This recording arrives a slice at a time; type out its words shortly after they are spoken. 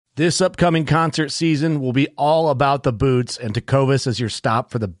This upcoming concert season will be all about the boots, and Tecovas is your stop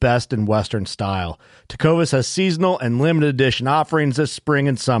for the best in Western style. Tecovas has seasonal and limited edition offerings this spring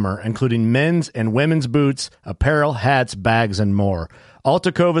and summer, including men's and women's boots, apparel, hats, bags, and more. All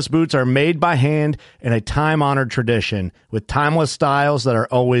Tecovas boots are made by hand in a time-honored tradition with timeless styles that are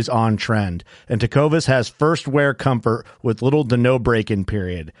always on trend. And Tecovas has first wear comfort with little to no break-in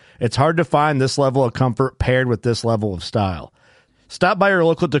period. It's hard to find this level of comfort paired with this level of style. Stop by your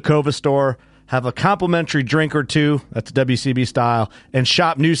local Tecovas store, have a complimentary drink or two, that's WCB style, and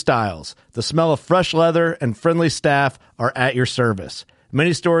shop new styles. The smell of fresh leather and friendly staff are at your service.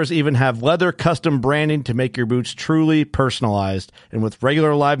 Many stores even have leather custom branding to make your boots truly personalized. And with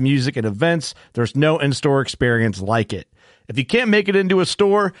regular live music and events, there's no in-store experience like it. If you can't make it into a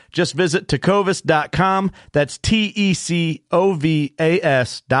store, just visit tecovas.com. That's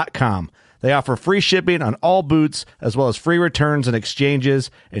TECOVAS.com. They offer free shipping on all boots, as well as free returns and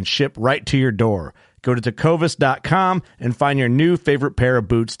exchanges, and ship right to your door. Go to tecovas.com and find your new favorite pair of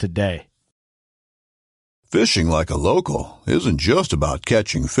boots today. Fishing like a local isn't just about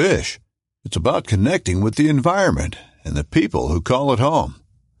catching fish. It's about connecting with the environment and the people who call it home.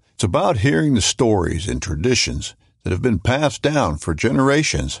 It's about hearing the stories and traditions that have been passed down for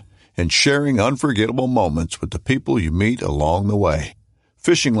generations and sharing unforgettable moments with the people you meet along the way.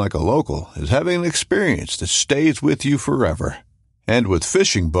 Fishing like a local is having an experience that stays with you forever. And with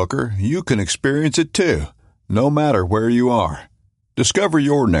Fishing Booker, you can experience it too, no matter where you are. Discover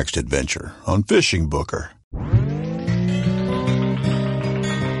your next adventure on Fishing Booker.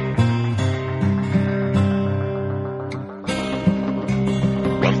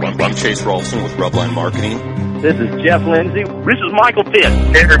 I'm Chase Rolfson with Rubline Marketing. This is Jeff Lindsay. This is Michael Pitt.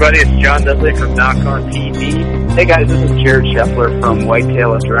 Hey everybody, it's John Dudley from Knock on TV. Hey guys, this is Jared Scheffler from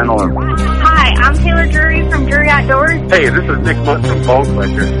Whitetail Adrenaline. Hi, I'm Taylor Drury from Drury Outdoors. Hey, this is Nick Munt from Bone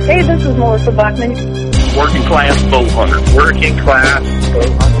Collector. Hey, this is Melissa Bachman. Working Class Bow Hunter. Working Class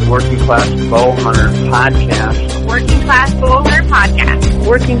Bow Hunter. Working Class Bow Hunter Podcast. Working Class Bow Hunter Podcast.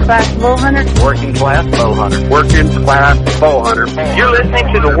 Working Class Bow Hunter. Working Class Bow Hunter. Working Class Bow Hunter. You're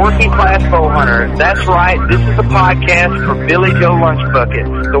listening to the Working Class Bow Hunter. That's right. This is a podcast for Billy Joe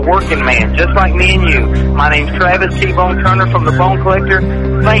Lunchbucket, the working man, just like me and you. My name's Travis T-Bone Turner from the Bone Collector.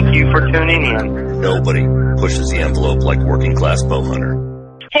 Thank you for tuning in. Nobody pushes the envelope like Working Class Bow Hunter.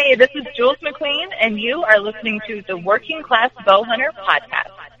 Hey, this is Jules McQueen, and you are listening to the Working Class Bow Hunter Podcast.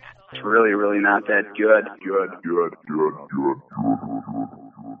 It's really, really not that good.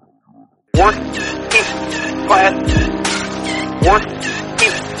 Working Class. Working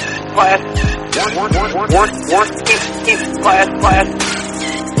Class.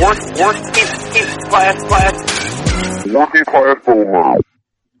 Working Class Bow Hunter.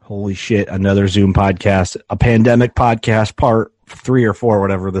 Holy shit, another Zoom podcast, a pandemic podcast, part 3 or 4,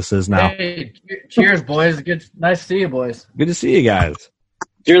 whatever this is now. Hey, cheers, boys. Nice to see you, boys. Good to see you guys.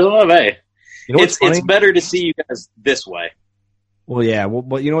 Cheers, love. Hey, you know it's better to see you guys this way. Well, yeah. Well,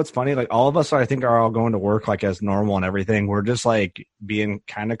 but you know what's funny? Like all of us, I think, are all going to work like as normal and everything. We're just like being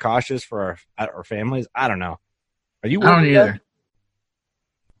kind of cautious for our families. I don't know. Are you working? I don't either.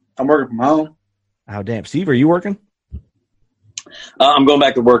 I'm working from home. Oh, damn. Steve, are you working? I'm going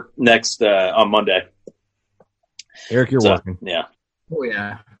back to work next on Monday. Eric, you're working. Yeah. Oh,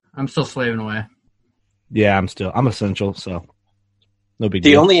 yeah. I'm still slaving away. Yeah, I'm essential, so no big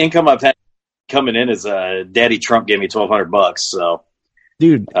deal. The only income I've had coming in is Daddy Trump gave me $1,200. So,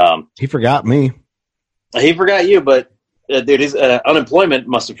 dude, he forgot me. He forgot you, but dude, his unemployment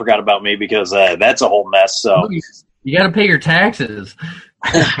must have forgot about me because that's a whole mess. So you got to pay your taxes.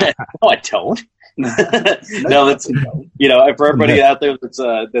 No, I don't. No, that's for everybody out there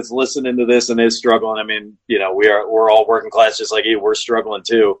that's listening to this and is struggling. I mean, we're all working class just like you. We're struggling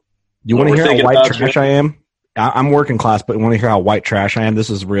too. You want to hear how white trash I am? I'm working class, but you want to hear how white trash I am? This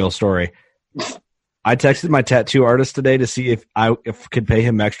is a real story. I texted my tattoo artist today to see if I could pay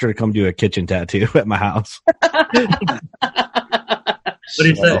him extra to come do a kitchen tattoo at my house. What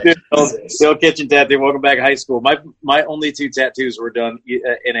did he say? Still kitchen tattoo. Welcome back to high school. My only 2 tattoos were done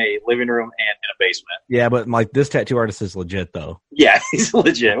in a living room and in a basement. Yeah, but like this tattoo artist is legit though. Yeah, he's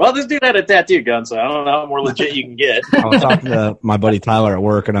legit. Well, this dude had a tattoo gun, so I don't know how more legit you can get. I was talking to my buddy Tyler at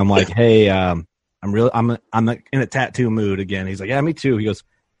work, and I'm like, "Hey, I'm in a tattoo mood again." He's like, "Yeah, me too." He goes,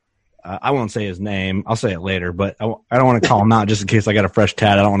 "I won't say his name. I'll say it later, but I don't want to call him out just in case I got a fresh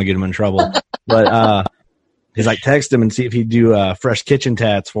tat. I don't want to get him in trouble." But he's like, text him and see if he'd do fresh kitchen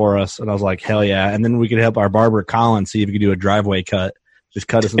tats for us. And I was like, hell yeah. And then we could help our barber, Colin, see if he could do a driveway cut. Just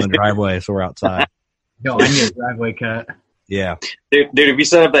cut us in the driveway so we're outside. Yo, I need a driveway cut. Yeah, dude. If you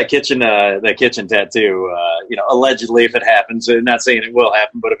set up that kitchen tattoo, allegedly, if it happens, I'm not saying it will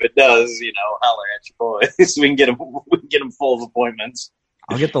happen, but if it does, holler at your boys. We can get them full of appointments.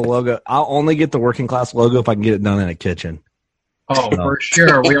 I'll get the logo. I'll only get the working class logo if I can get it done in a kitchen. Oh, for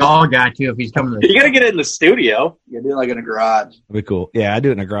sure. We all got to if he's coming to You got to get it in the studio. You do it like in a garage. That'd be cool. Yeah, I do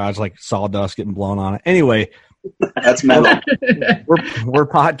it in a garage, like sawdust getting blown on it. Anyway, that's metal. we're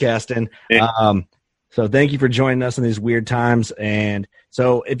podcasting. So thank you for joining us in these weird times. And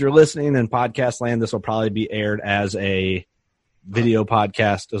so if you're listening in podcast land, this will probably be aired as a video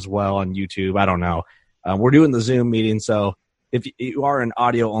podcast as well on YouTube. I don't know. We're doing the Zoom meeting, so if you are in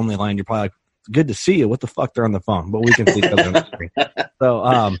audio only line, you're probably like, good to see you. What the fuck? They're on the phone, but we can see each other on the screen.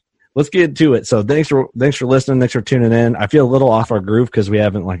 So let's get to it. So thanks for listening. Thanks for tuning in. I feel a little off our groove because we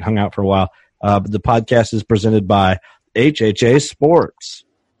haven't hung out for a while. But the podcast is presented by HHA Sports,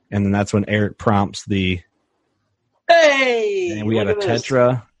 and then that's when Eric prompts the. Hey, and we got a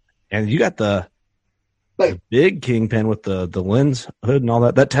Tetra, and you got the big Kingpin with the lens hood and all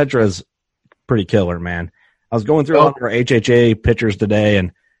that. That Tetra is pretty killer, man. I was going through all of our HHA pictures today,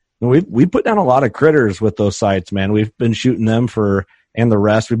 and we put down a lot of critters with those sights, man. We've been shooting them and the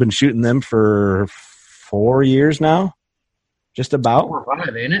rest. We've been shooting them for 4 years now, just about. 4 or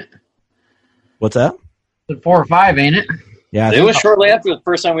 5, ain't it? What's that? 4 or 5, ain't it? Yeah, it was shortly after the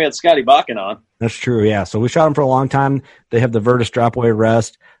first time we had Scotty Bakken on. That's true, yeah. So we shot them for a long time. They have the Virtus drop-away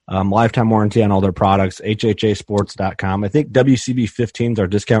rest, lifetime warranty on all their products, hhasports.com. I think WCB15 is our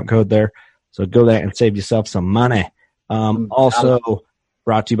discount code there. So go there and save yourself some money. Also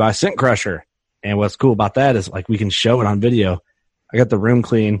brought to you by Scent Crusher. And what's cool about that is we can show it on video. I got the room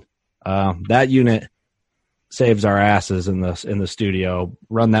clean. That unit saves our asses in the studio.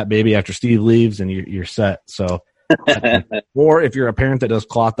 Run that baby after Steve leaves and you're set. So, or if you're a parent that does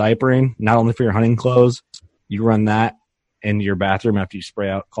cloth diapering, not only for your hunting clothes, you run that in your bathroom after you spray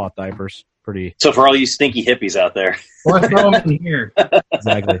out cloth diapers. Pretty. So for all you stinky hippies out there, or throw them in here.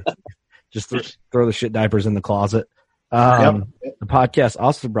 Exactly. Just throw the shit diapers in the closet. The podcast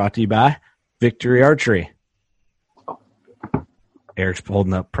also brought to you by Victory Archery. Eric's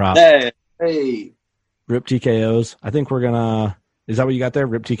holding up props. Hey. Rip TKOs. I think we're gonna. Is that what you got there?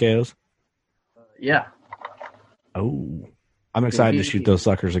 Rip TKOs. Yeah. Oh, I'm excited to shoot those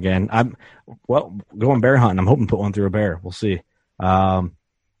suckers again. I'm going bear hunting. I'm hoping to put one through a bear. We'll see.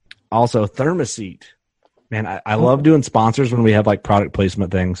 Also, Thermoset. Man, I love doing sponsors when we have product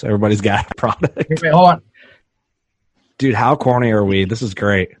placement things. Everybody's got a product. Wait, hold on. Dude, how corny are we? This is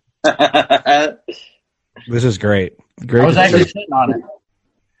great. This is great. Great. I was actually sitting on it.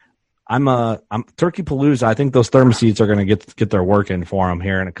 I'm Turkey Palooza. I think those Thermosets are going to get their work in for them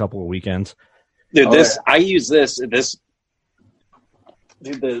here in a couple of weekends. Dude, I use this, dude,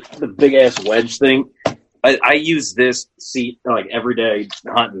 the big ass wedge thing. I use this seat every day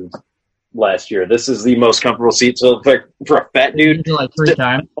hunting last year. This is the most comfortable seat. So for a fat dude, you use it 3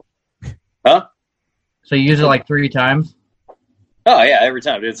 times. Huh? So you use it 3 times? Oh yeah, every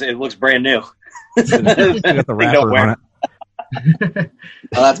time. It looks brand new. You got the wrapper on it.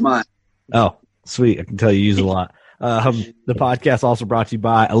 Oh, that's mine. Oh, sweet. I can tell you use it a lot. The podcast also brought to you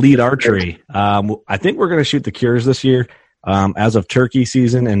by Elite Archery. I think we're going to shoot the Cures this year. As of turkey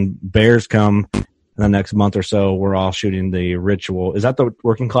season and bears come in the next month or so, we're all shooting the Ritual. Is that the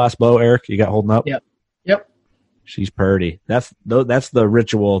working class bow, Eric, you got holding up? Yep. She's purty. That's the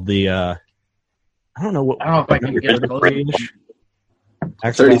Ritual. I don't know if I can get it.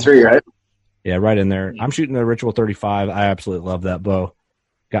 33, right? Yeah, right in there. I'm shooting the Ritual 35. I absolutely love that bow.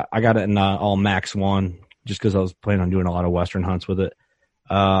 I got it in all Max 1 just because I was planning on doing a lot of Western hunts with it.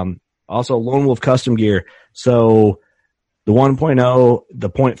 Also, Lone Wolf custom gear. So the 1.0, the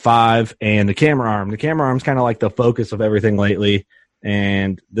 0.5, and the camera arm. The camera arm's kind of like the focus of everything lately,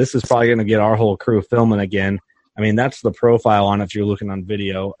 and this is probably going to get our whole crew filming again. I mean, that's the profile on it if you're looking on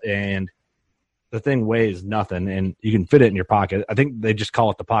video, and the thing weighs nothing, and you can fit it in your pocket. I think they just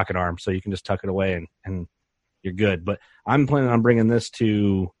call it the pocket arm, so you can just tuck it away and you're good. But I'm planning on bringing this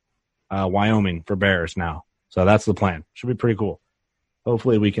to Wyoming for bears now. So that's the plan. Should be pretty cool.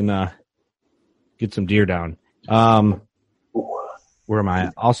 Hopefully we can get some deer down. Where am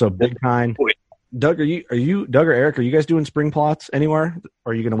I? Also, Big Pine. Doug, Doug or Eric, are you guys doing spring plots anywhere?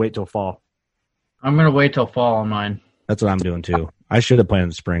 Or are you going to wait till fall? I'm going to wait till fall on mine. That's what I'm doing too. I should have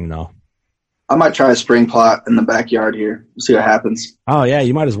planned spring though. I might try a spring plot in the backyard here. See what happens. Oh yeah,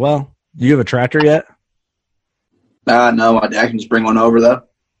 you might as well. Do you have a tractor yet? No, I can just bring one over though.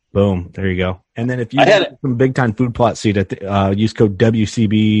 Boom, there you go. And then if you have some big time food plot seed, use code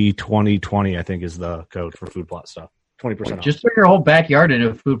WCB 2020. I think is the code for food plot stuff. 20% off. Just put your whole backyard into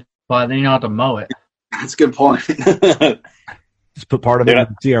a food plot, then you don't have to mow it. That's a good point. Just put part of it in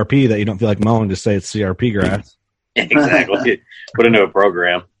CRP that you don't feel like mowing. Just say it's CRP grass. Exactly. Put into a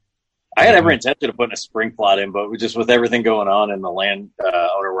program. I had every intention of putting a spring plot in, but just with everything going on in the land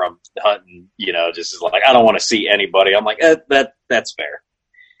owner where I'm hunting, just is like, I don't want to see anybody. I'm like, that's fair.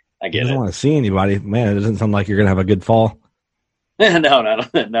 I get it. You don't want to see anybody. Man, it doesn't sound like you're going to have a good fall. No,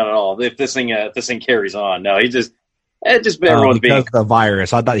 not at all. If this thing carries on. No, because of the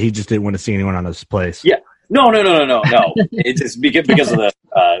virus. I thought he just didn't want to see anyone on this place. Yeah. No. It's just because of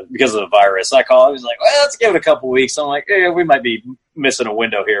the virus. I call. He's like, well, let's give it a couple weeks. I'm like, we might be missing a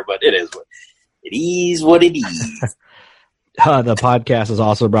window here, but it is what it is. The podcast is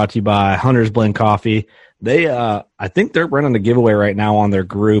also brought to you by Hunter's Blend Coffee. They, I think they're running a giveaway right now on their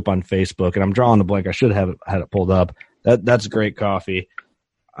group on Facebook, and I'm drawing a blank. I should have had it pulled up. That's great coffee.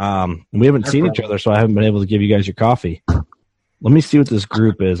 We haven't seen each other, so I haven't been able to give you guys your coffee. Let me see what this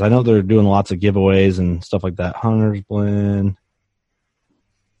group is. I know they're doing lots of giveaways and stuff like that. Hunter's Blend.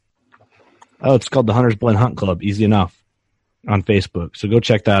 Oh, it's called the Hunter's Blend Hunt Club. Easy enough on Facebook. So go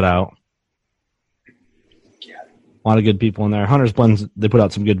check that out. A lot of good people in there. Hunter's Blend, they put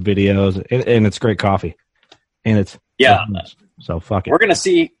out some good videos, and it's great coffee. And it's so fuck it. We're gonna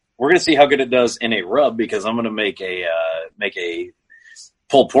see how good it does in a rub, because I'm gonna make a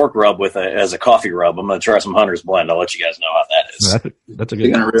pulled pork rub as a coffee rub. I'm gonna try some Hunter's Blend. I'll let you guys know how that is. That's a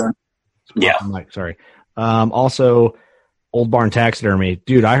good one. Yeah. Mike, sorry. Also, Old Barn Taxidermy.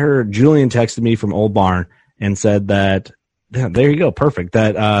 Dude, I heard Julian texted me from Old Barn and said that, there you go, perfect,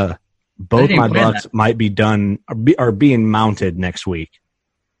 that both my bucks might be done, are being mounted next week.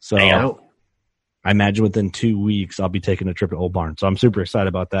 So I imagine within 2 weeks I'll be taking a trip to Old Barn. So I'm super excited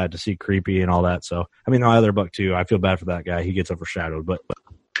about that, to see Creepy and all that. So, I mean, my other buck too, I feel bad for that guy. He gets overshadowed, but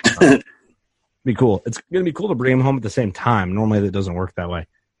be cool. It's going to be cool to bring him home at the same time. Normally that doesn't work that way.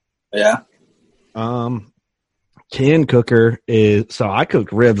 Yeah. Can cooker is, so I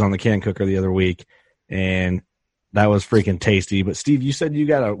cooked ribs on the can cooker the other week, and that was freaking tasty. But Steve, you said you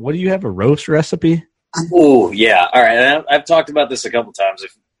got what do you have, a roast recipe? Oh yeah. All right. I've talked about this a couple times.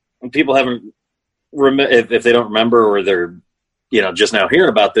 If people haven't, if they don't remember, or they're, just now hearing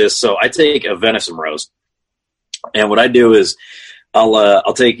about this. So I take a venison roast, and what I do is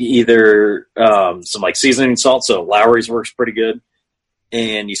I'll take either some like seasoning salt. So Lowry's works pretty good.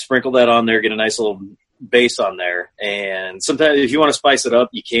 And you sprinkle that on there, get a nice little base on there. And sometimes if you want to spice it up,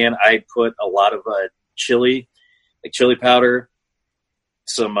 you can. I put a lot of chili, like chili powder,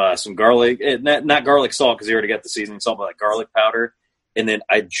 some garlic, not garlic salt, because you already got the seasoning salt, but like garlic powder. And then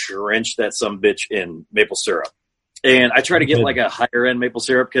I drench that sumbitch in maple syrup. And I try to get like a higher end maple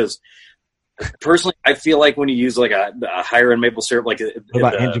syrup, because personally I feel like when you use like a higher end maple syrup, like what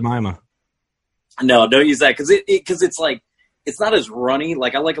about Aunt Jemima? No, don't use that, because it's like, it's not as runny.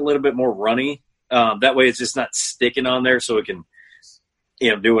 Like I like a little bit more runny. That way it's just not sticking on there, so it can,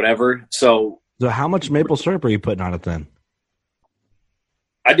 do whatever. So how much maple syrup are you putting on it then?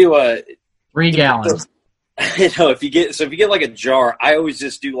 I do 3 gallons. If you get like a jar, I always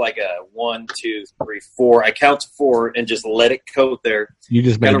just do like a 1, 2, 3, 4. I count to 4 and just let it coat there. You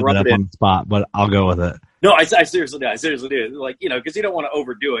just made it up on the spot, but I'll go with it. No, I seriously do. Like, because you don't want to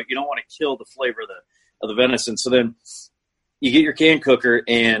overdo it. You don't want to kill the flavor of the venison. So then you get your can cooker,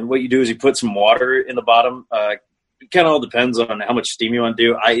 and what you do is you put some water in the bottom. It kind of all depends on how much steam you want to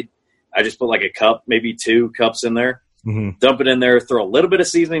do. I just put like a cup, maybe 2 cups in there. Mm-hmm. Dump it in there. Throw a little bit of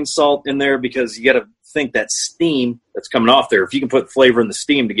seasoning salt in there, because you got to think that steam that's coming off there. If you can put flavor in the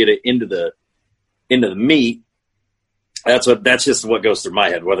steam to get it into the meat, that's just what goes through my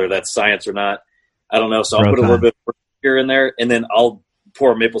head. Whether that's science or not, I don't know. So I'll put a little bit of sugar in there, and then I'll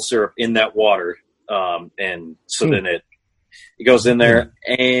pour maple syrup in that water, and so then it goes in there,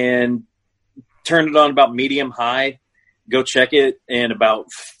 and turn it on about medium high. Go check it in about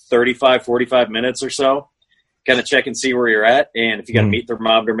 35, 45 minutes or so. Kind of check and see where you're at. And if you got a meat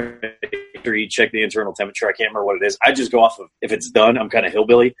thermometer, make sure you check the internal temperature. I can't remember what it is. I just go off of if it's done. I'm kind of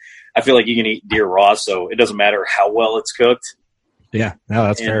hillbilly. I feel like you can eat deer raw, so it doesn't matter how well it's cooked. Yeah, no,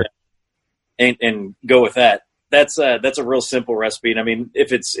 that's fair. And go with that. That's a real simple recipe. And I mean,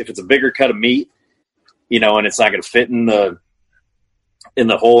 if it's a bigger cut of meat, and it's not going to fit in the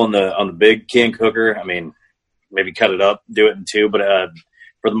hole on the big can cooker, I mean, maybe cut it up, do it in 2. But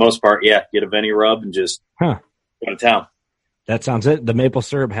for the most part, yeah, get a Veni rub and just go to town. That sounds it. The maple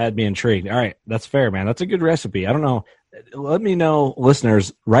syrup had me intrigued. All right, that's fair, man. That's a good recipe. I don't know. Let me know,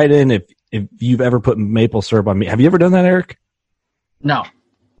 listeners, write in if you've ever put maple syrup on meat. Have you ever done that, Eric? No.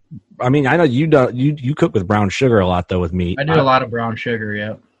 I mean, I know you cook with brown sugar a lot, though, with meat. I do a lot of brown sugar,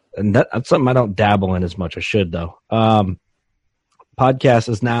 yeah. And that's something I don't dabble in as much. I should, though. Podcast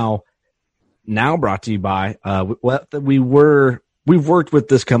is now now brought to you by we've worked with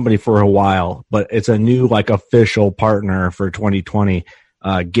this company for a while, but it's a new official partner for 2020,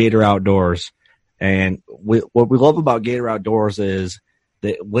 Gator Outdoors. And what we love about Gator Outdoors is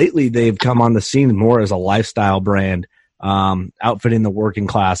that lately they've come on the scene more as a lifestyle brand, outfitting the working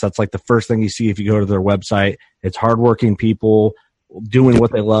class. That's the first thing you see if you go to their website. It's hardworking people doing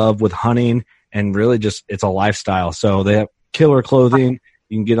what they love with hunting, and really just it's a lifestyle. So they have killer clothing.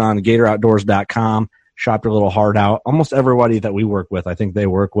 You can get on GatorOutdoors.com, shop your little heart out. Almost everybody that we work with, I think they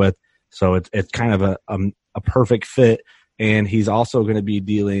work with. So it's kind of a perfect fit. And he's also going to be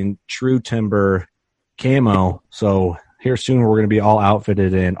dealing True Timber camo. So here soon we're going to be all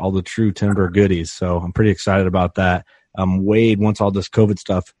outfitted in all the True Timber goodies. So I'm pretty excited about that. Wade, once all this COVID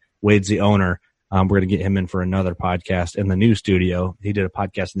stuff, Wade's the owner. We're going to get him in for another podcast in the new studio. He did a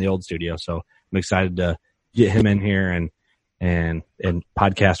podcast in the old studio. So I'm excited to get him in here and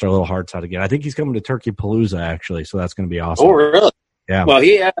podcast our little hearts out again. I think he's coming to Turkey Palooza, actually. So that's going to be awesome. Oh, really? Yeah. Well,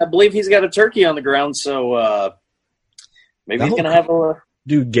 I believe he's got a turkey on the ground. So maybe he's going to have a...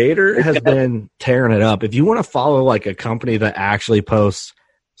 Dude, Gator has been tearing it up. If you want to follow a company that actually posts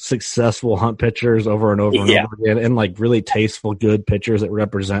successful hunt pictures over and over and over again, and really tasteful, good pictures that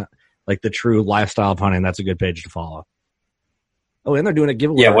represent the true lifestyle of hunting, that's a good page to follow. Oh, and they're doing a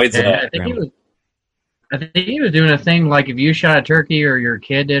giveaway. Yeah, Wade's I think he was doing a thing if you shot a turkey or your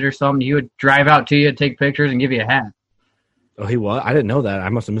kid did or something, he would drive out to you, take pictures, and give you a hat. Oh, he was? I didn't know that. I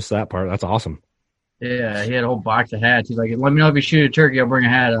must have missed that part. That's awesome. Yeah, he had a whole box of hats. He's like, let me know if you shoot a turkey, I'll bring a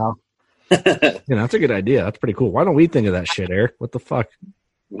hat out. That's a good idea. That's pretty cool. Why don't we think of that shit, Eric? What the fuck?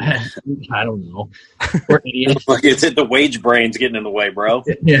 I don't know. We're idiots. It's the wage brain's getting in the way, bro.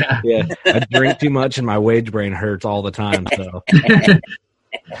 Yeah. I drink too much and my wage brain hurts all the time. So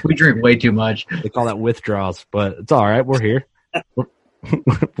we drink way too much. They call that withdrawals, but it's all right. We're here.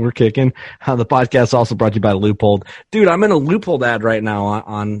 We're kicking. The podcast is also brought to you by Loophole. Dude, I'm in a Loophole ad right now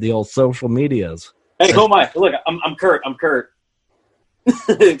on the old social medias. Hey, who am I? Look, I'm Kurt.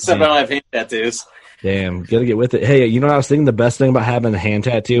 Except I don't have hand tattoos. Damn, gotta get with it. Hey, you know what I was thinking? The best thing about having a hand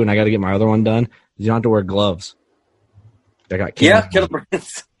tattoo, and I got to get my other one done, is you don't have to wear gloves. I got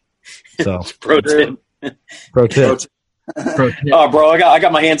so pro tip. Pro tip. Oh, bro, I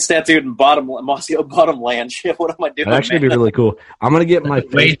got my hands tattooed in Mossy Bottom Land. Shit, what am I doing? That'd actually be really cool. I'm gonna get my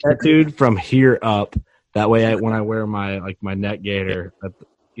face tattooed from here up. That way, when I wear my my neck gaiter,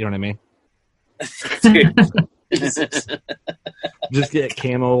 you know what I mean? Just get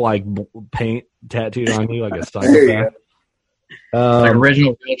camo paint tattooed on you like a psychopath.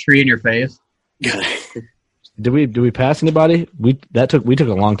 Original real tree in your face. Did we pass anybody? We took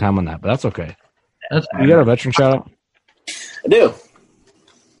a long time on that, but that's okay. That's fine. You got a veteran shout out? I do.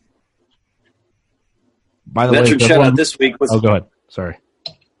 By the veteran way, shout out this week was. Oh, go ahead. Sorry.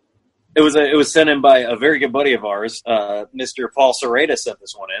 It was sent in by a very good buddy of ours, Mr. Paul Serrata sent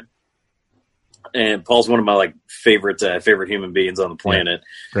this one in. And Paul's one of my favorite human beings on the planet.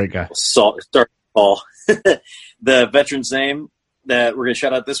 Yeah, great guy. Start Paul. The veteran's name that we're going to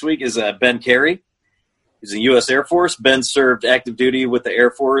shout out this week is Ben Carey. He's in the U.S. Air Force. Ben served active duty with the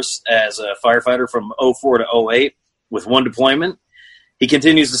Air Force as a firefighter from 2004 to 2008 with one deployment. He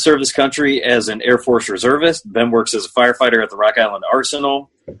continues to serve this country as an Air Force reservist. Ben works as a firefighter at the Rock Island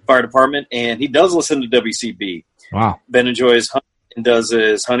Arsenal Fire Department, and he does listen to WCB. Wow. Ben enjoys hunting and does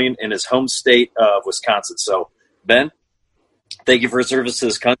his hunting in his home state of Wisconsin. So, Ben, thank you for your service to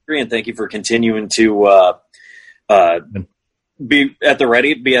this country, and thank you for continuing to be at the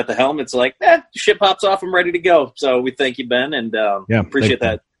ready, be at the helm. It's shit pops off, I'm ready to go. So we thank you, Ben, and appreciate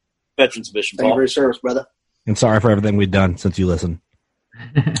that veterans mission, Paul. Thank you for your service, brother. And sorry for everything we've done since you listened.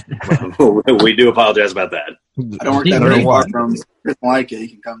 We do apologize about that. I don't work that very far from like it. You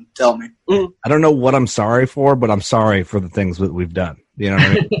can come tell me. I don't know what I'm sorry for, but I'm sorry for the things that we've done. You know what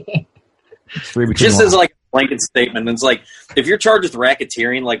I mean? Just as a blanket statement, it's if you're charged with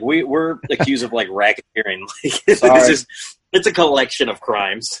racketeering, we're accused of racketeering. It's a collection of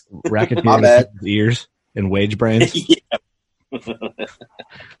crimes. Racketeering ears and wage brains.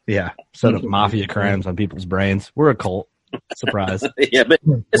 Yeah, set up mafia crimes on people's brains. We're a cult. Surprise. Yeah, but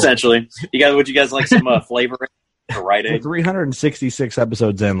essentially, would you guys like some flavor to write it? 366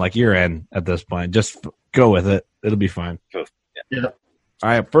 episodes in, you're in at this point. Just go with it. It'll be fine. Yeah. All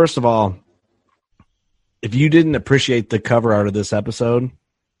right. First of all, if you didn't appreciate the cover art of this episode,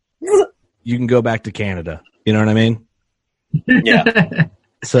 you can go back to Canada. You know what I mean? Yeah.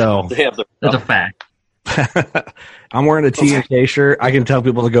 So that's a fact. I'm wearing a TNK shirt. I can tell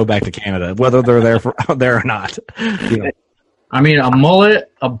people to go back to Canada, whether they're there or not. You know. I mean, a mullet,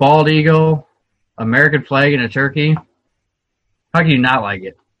 a bald eagle, American flag, and a turkey. How can you not like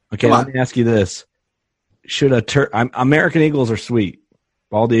it? Okay, let me ask you this. Should American Eagles are sweet.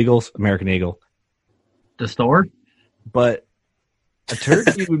 Bald Eagles, American Eagle. The store? But a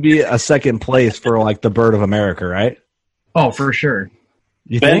turkey would be a second place for like the bird of America, right? Oh, for sure.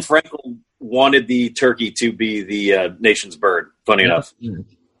 Ben Franklin wanted the turkey to be the nation's bird, funny enough.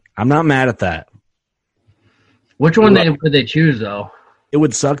 I'm not mad at that. Which one would they choose, though? It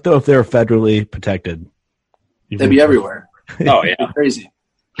would suck, though, if they were federally protected. They'd be everywhere. Oh, yeah. Crazy.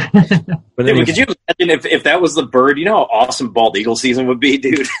 But I mean, could you imagine if that was the bird? You know how awesome bald eagle season would be,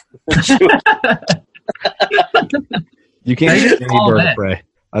 dude? You can't get any bird of prey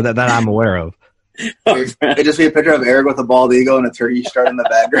that I'm aware of. It'd just be a picture of Eric with a bald eagle and a turkey strut in the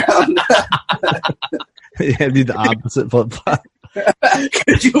background. It'd be the opposite flip-flop.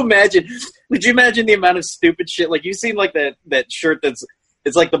 Could you imagine the amount of stupid shit? Like, you seen like that shirt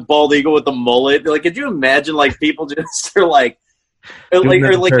it's like the bald eagle with the mullet. Like, could you imagine like people just are like even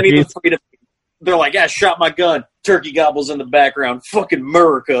afraid of, they're like, yeah, shot my gun, turkey gobbles in the background, fucking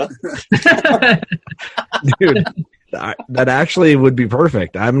America. Dude, that actually would be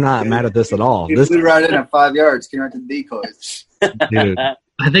perfect. I'm not mad at this at all. This flew right in at 5 yards, came right to the decoys. Dude.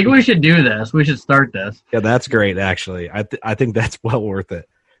 I think we should do this. We should start this. Yeah, that's great, actually. I think that's well worth it.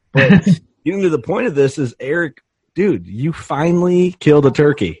 But getting to the point of this is, Eric, dude, you finally killed a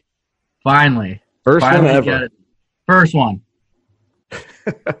turkey. Finally. First one ever. First one.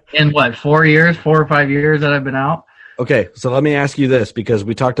 In what, 4 or 5 years that I've been out? Okay, so let me ask you this, because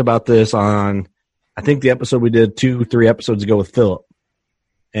we talked about this on, I think the episode we did 2-3 episodes ago with Philip,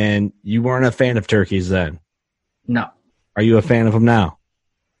 and you weren't a fan of turkeys then. No. Are you a fan of them now?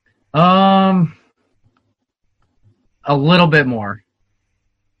 A little bit more.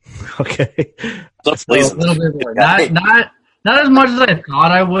 Okay. A little bit more. Not as much as I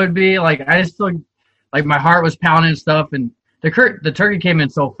thought I would be. Like, I still, like, my heart was pounding and stuff, and the turkey came in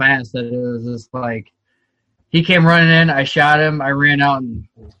so fast that it was just like, he came running in, I shot him, I ran out, and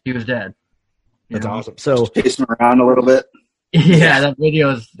he was dead. That's awesome. So chasing around a little bit. Yeah, that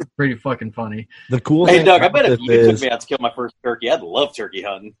video is pretty fucking funny. The cool thing, thing, Doug, I bet if you took me out to kill my first turkey, I'd love turkey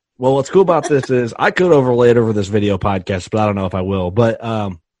hunting. Well, what's cool about this is I could overlay it over this video podcast, but I don't know if I will. But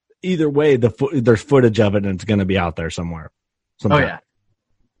either way, there's footage of it, and it's going to be out there somewhere. Sometime. Oh, yeah.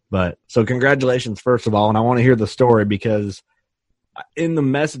 But so congratulations, first of all, and I want to hear the story because in the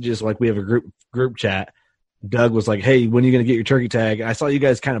messages, like we have a group chat, Doug was like, "Hey, when are you going to get your turkey tag?" I saw you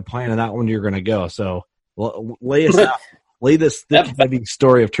guys kind of planning out when you're going to go. So lay us out. Lay this thick, heavy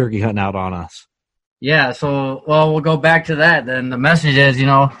story of turkey hunting out on us. Yeah, so, well, we'll go back to that then. The message is,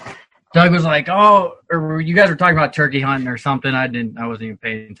 Doug was like, oh, or you guys were talking about turkey hunting or something. I wasn't even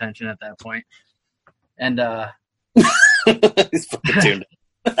paying attention at that point. And, he's fucking tuned.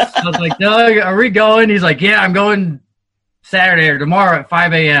 I was like, Doug, are we going? He's like, yeah, I'm going Saturday or tomorrow at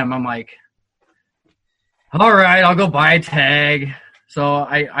 5 a.m. I'm like, all right, I'll go buy a tag. So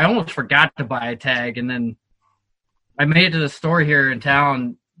I almost forgot to buy a tag, and then I made it to the store here in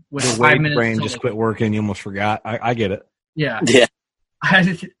town with the 5 minutes. Brain just quit working. You almost forgot. I get it. Yeah. Yeah.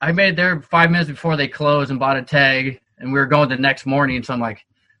 I made it there 5 minutes before they closed and bought a tag, and we were going the next morning. So I'm like,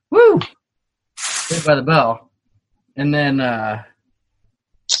 woo, Saved by the Bell. And then,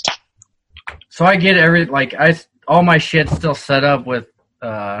 so I get all my shit's still set up with,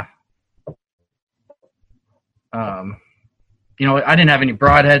 I didn't have any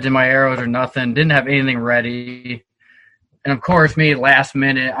broadheads in my arrows or nothing. Didn't have anything ready. And, of course, me, last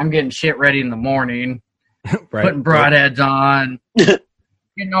minute, I'm getting shit ready in the morning, right, putting broadheads on,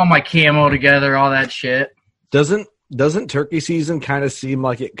 getting all my camo together, all that shit. Doesn't turkey season kind of seem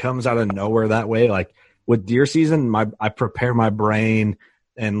like it comes out of nowhere that way? Like, with deer season, I prepare my brain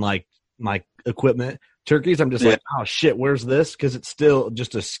and, like, my equipment. Turkeys, I'm just like, oh, shit, where's this? Because it's still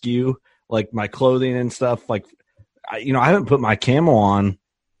just askew, like, my clothing and stuff. Like, I haven't put my camo on,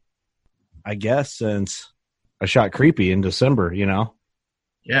 I guess, since I shot Creepy in December, Yeah,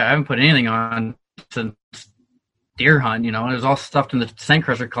 I haven't put anything on since deer hunt, It was all stuffed in the scent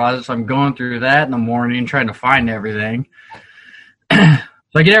crusher closet, so I'm going through that in the morning, trying to find everything. So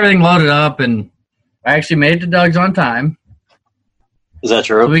I get everything loaded up, and I actually made it to Doug's on time. Is that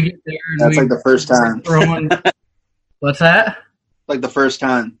true? So we get there. That's like the first time. What's that? Like the first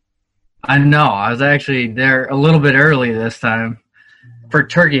time. I know. I was actually there a little bit early this time for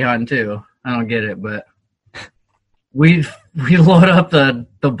turkey hunting too. I don't get it, but we load up the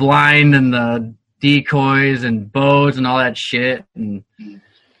blind and the decoys and bows and all that shit and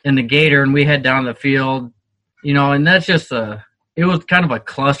the gator, and we head down the field, and that's just it was kind of a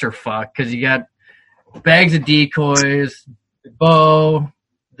clusterfuck because you got bags of decoys, the bow,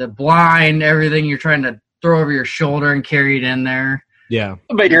 the blind, everything you're trying to throw over your shoulder and carry it in there. Yeah.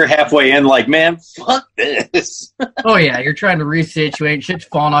 I bet you're halfway in like, man, fuck this. Oh, yeah. You're trying to resituate. Shit's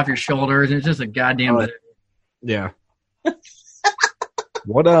falling off your shoulders. And it's just a goddamn... Yeah.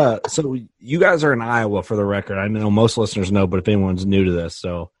 What so you guys are in Iowa for the record. I know most listeners know, but if anyone's new to this,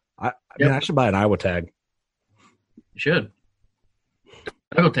 so I mean I should buy an Iowa tag. You should.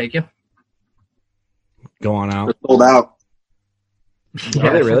 I'll take you. Go on out. They're sold out. Yeah,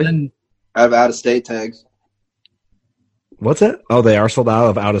 are they really? Then, I have out of state tags. What's it? Oh, they are sold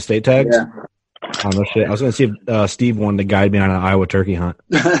out of state tags? Yeah. Oh, no shit. I was going to see if Steve wanted to guide me on an Iowa turkey hunt.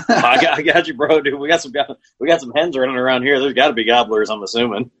 I got you, bro. Dude, we got some hens running around here. There's got to be gobblers, I'm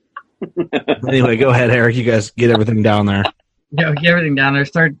assuming. Anyway, go ahead, Eric. You guys get everything down there. Yeah, get everything down there.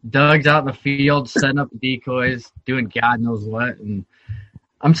 Doug's out in the field setting up the decoys, doing God knows what, and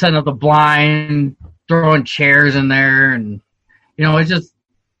I'm setting up the blind, throwing chairs in there, and it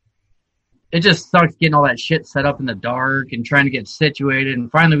just sucks getting all that shit set up in the dark and trying to get situated.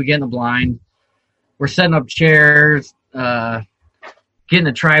 And finally, we get in the blind. We're setting up chairs, getting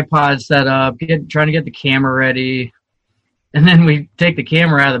the tripod set up, trying to get the camera ready. And then we take the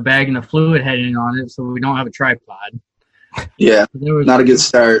camera out of the bag and the fluid heading on it so we don't have a tripod. Yeah, not a good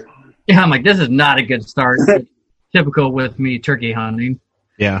start. Yeah, I'm like, this is not a good start. Typical with me turkey hunting.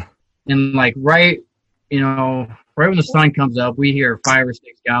 Yeah. And like right when the sun comes up, we hear 5 or 6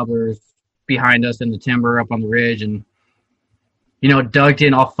 gobblers behind us in the timber up on the ridge, and Doug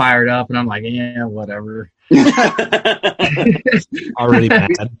getting all fired up, and I'm like, yeah, whatever. Already bad.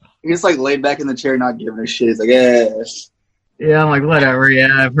 He's like laid back in the chair, not giving a shit. He's like, yes. Yeah, I'm like, whatever. Yeah,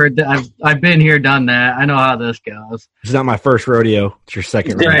 I've heard that. I've been here, done that. I know how this goes. It's not my first rodeo. It's your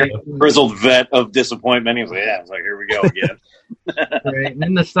second rodeo. Grizzled vet of disappointment. He was like, yeah. I was like, here we go again. Right. And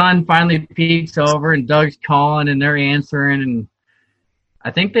then the sun finally peeks over, and Doug's calling, and they're answering, and I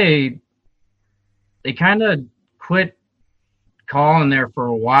think they kind of quit calling there for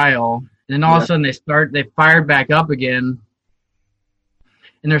a while. And then all of a sudden they fired back up again,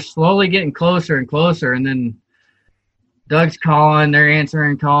 and they're slowly getting closer and closer. And then Doug's calling, they're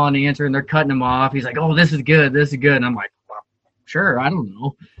answering, they're cutting him off. He's like, oh, this is good. And I'm like, well, sure, I don't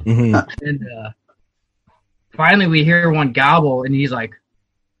know. Mm-hmm. And finally we hear one gobble, and he's like,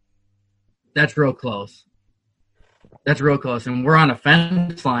 that's real close. And we're on a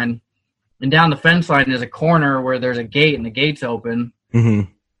fence line, and down the fence line is a corner where there's a gate, and the gate's open. Mm-hmm.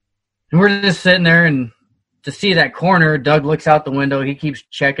 And we're just sitting there, and to see that corner, Doug looks out the window. He keeps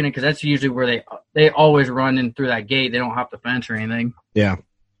checking it because that's usually where they always run in through that gate. They don't hop the fence or anything. Yeah.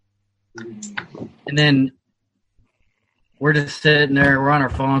 And then we're just sitting there. We're on our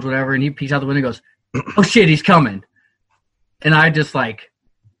phones, whatever, and he peeks out the window and goes, oh, shit, he's coming. And I just, like,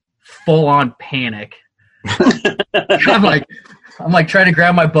 full-on panic. I'm like trying to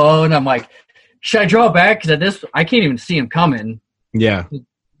grab my bow, and I'm like, should I draw back? Because at this, I can't even see him coming. Yeah.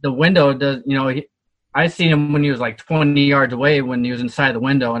 The window does, I seen him when he was like 20 yards away when he was inside the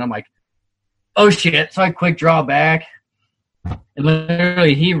window, and I'm like, oh shit. So I quick draw back, and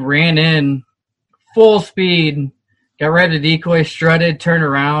literally he ran in full speed, got ready to decoy, strutted, turned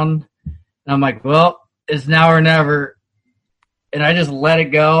around, and I'm like, well, it's now or never. And I just let it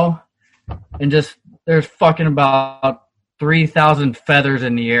go, and just there's fucking about 3,000 feathers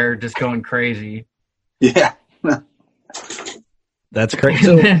in the air just going crazy. Yeah. That's crazy.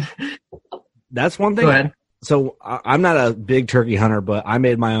 So, that's one thing. Go ahead. So I'm not a big turkey hunter, but I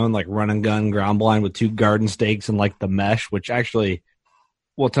made my own like run and gun ground blind with 2 garden stakes and like the mesh, which actually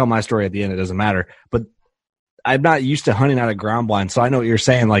we'll tell my story at the end. It doesn't matter. But I'm not used to hunting out of ground blind, so I know what you're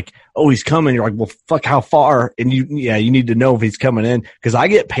saying. Like, oh, he's coming. You're like, well, fuck, how far? And you need to know if he's coming in, because I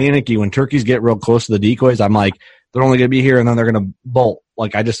get panicky when turkeys get real close to the decoys. I'm like, they're only going to be here and then they're going to bolt.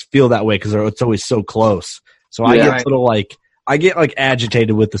 Like, I just feel that way because it's always so close. So I get little like. I get like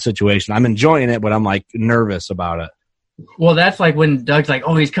agitated with the situation. I'm enjoying it, but I'm like nervous about it. Well, that's like when Doug's like,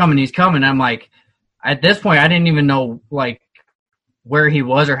 oh, he's coming. I'm like, at this point, I didn't even know like where he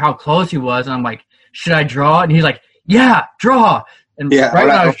was or how close he was. And I'm like, should I draw? And he's like, yeah, draw. And right when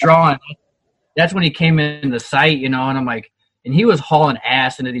I was drawing, that's when he came in the sight, and I'm like, and he was hauling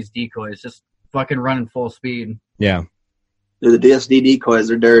ass into these decoys, just fucking running full speed. Yeah. The DSD decoys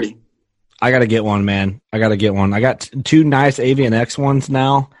are dirty. I got to get one, man. I got 2 nice Avian X ones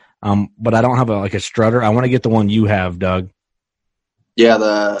now, but I don't have a strutter. I want to get the one you have, Doug. Yeah,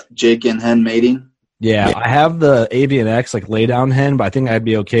 the Jake and hen mating. Yeah, I have the Avian X like lay down hen, but I think I'd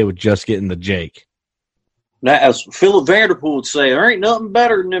be okay with just getting the Jake. Now, as Philip Vanderpool would say, there ain't nothing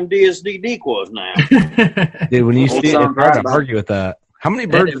better than them DSD decoys now. Dude, when you see it, it's hard to argue with that. How many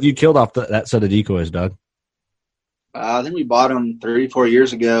birds have you killed off that set of decoys, Doug? I think we bought them 3-4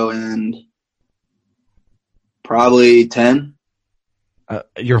 years ago, and probably 10.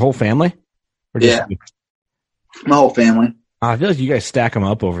 Your whole family? Or Yeah, my whole family. I feel like you guys stack them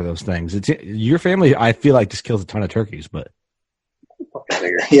up over those things. It's your family. I feel like just kills a ton of turkeys, but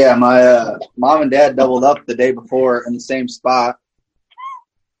yeah, my mom and dad doubled up the day before in the same spot,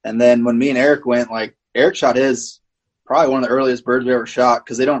 and then when me and Eric went, like Eric shot his probably one of the earliest birds we ever shot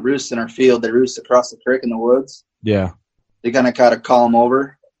because they don't roost in our field; they roost across the creek in the woods. Yeah, they kind of call them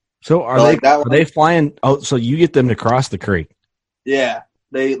over. So are they flying? Oh, so you get them to cross the creek? Yeah,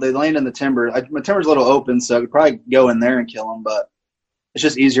 they land in the timber. My timber's a little open, so I could probably go in there and kill them, but it's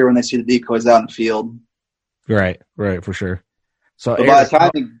just easier when they see the decoys out in the field. Right, for sure. So but by the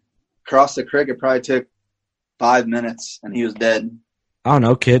time he crossed the creek, it probably took 5 minutes, and he was dead. Oh,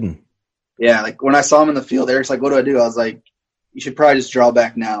 no kidding. Yeah, like when I saw him in the field, Eric's like, "What do I do?" I was like, "You should probably just draw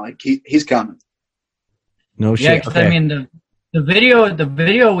back now. Like he's coming." No shit. Yeah, because I mean the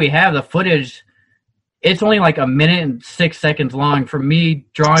video we have, the footage, it's only like 1 minute and 6 seconds long for me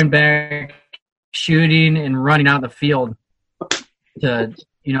drawing back, shooting, and running out the field to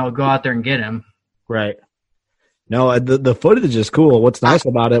go out there and get him. Right. No, the footage is cool. What's nice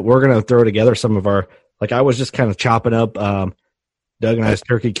about it, we're going to throw together some of our, like I was just kind of chopping up Doug and I's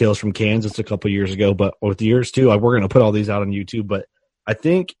turkey kills from Kansas a couple years ago, but with yours too, we're going to put all these out on YouTube. But I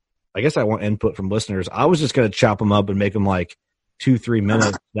guess I want input from listeners. I was just going to chop them up and make them like 2-3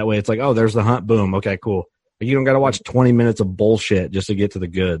 minutes. That way it's like, oh, there's the hunt. Boom. Okay, cool. You don't got to watch 20 minutes of bullshit just to get to the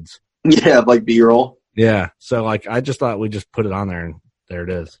goods. Yeah, like B-roll. Yeah. So like, I just thought we'd just put it on there and there it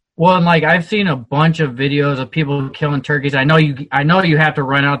is. Well, and like I've seen a bunch of videos of people killing turkeys. I know you have to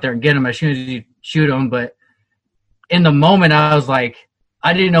run out there and get them as soon as you shoot them, but in the moment I was like,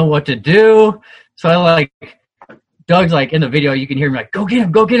 I didn't know what to do. So Doug's like in the video, you can hear me like, go get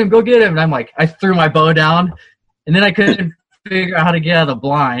him. And I'm like, I threw my bow down and then I couldn't figure out how to get out of the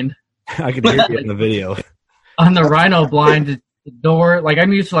blind. I could hear you in the video. On the rhino blind, the door, like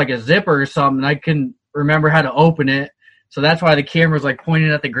I'm used to like a zipper or something. I couldn't remember how to open it. So that's why the camera's like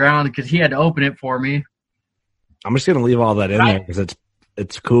pointing at the ground because he had to open it for me. I'm just going to leave all that in there because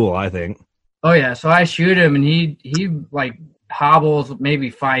it's cool, I think. Oh yeah. So I shoot him and he like hobbles maybe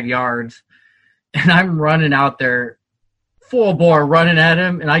 5 yards and I'm running out there full bore running at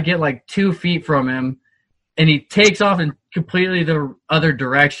him and I get like 2 feet from him and he takes off in completely the other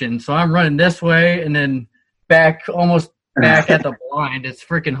direction. So I'm running this way and then almost back at the blind. It's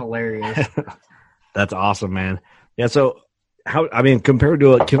freaking hilarious. That's awesome, man. Yeah, so compared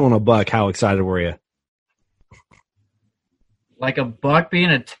to killing a buck, how excited were you? Like a buck being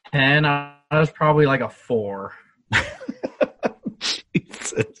a 10, I was probably like a 4.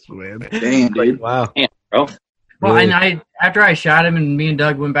 Jesus, man. Damn, dude. Wow. Damn, bro. Well, Really? and after I shot him and me and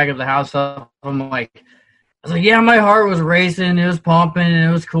Doug went back up to the house, I'm like, I was like, yeah, my heart was racing, it was pumping, and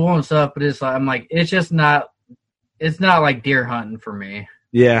it was cool and stuff, but I'm like, it's not like deer hunting for me.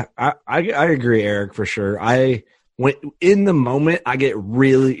 Yeah, I agree, Eric, for sure. When in the moment, I get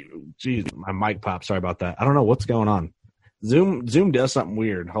really, geez, my mic popped. Sorry about that. I don't know what's going on. Zoom does something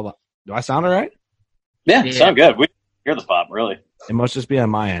weird. Hold on. Do I sound all right? Yeah, sound good. We hear the pop, really. It must just be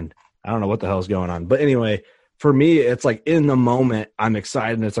on my end. I don't know what the hell's going on. But anyway, for me, it's like in the moment, I'm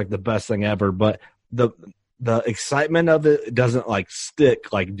excited and it's like the best thing ever. But the excitement of it doesn't like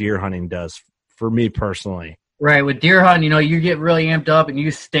stick like deer hunting does for me personally. Right. With deer hunting, you get really amped up and you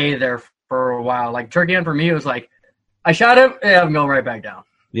stay there for a while. Like turkey hunting for me, it was like, I shot him, and I'm going right back down.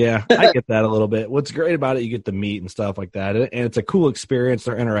 Yeah, I get that a little bit. What's great about it, you get the meat and stuff like that. And it's a cool experience.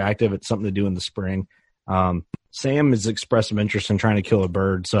 They're interactive. It's something to do in the spring. Sam has expressed some interest in trying to kill a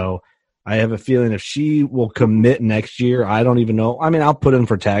bird. So I have a feeling if she will commit next year, I don't even know. I mean, I'll put in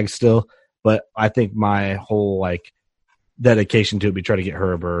for tags still, but I think my whole like dedication to it be try to get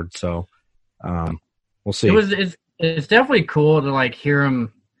her a bird. So we'll see. It's definitely cool to like hear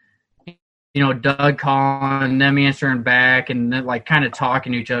him, Doug calling, them answering back, and then like kind of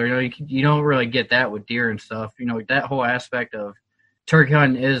talking to each other. You don't really get that with deer and stuff. That whole aspect of turkey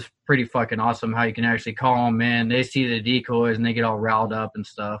hunting is pretty fucking awesome. How you can actually call them in, they see the decoys and they get all riled up and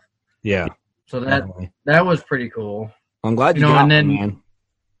stuff. Yeah. So that was pretty cool. I'm glad you got one, man.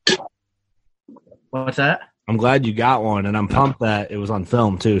 What's that? I'm glad you got one, and I'm pumped that it was on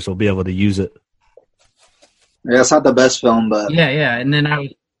film too, so we'll be able to use it. Yeah, it's not the best film, but yeah. And then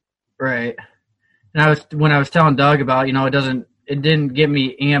right. And when I was telling Doug about, it didn't get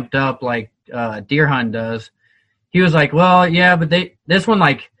me amped up like deer hunt does. He was like, well, yeah, but this one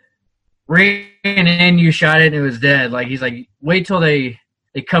like ran in, you shot it and it was dead. Like he's like, wait till they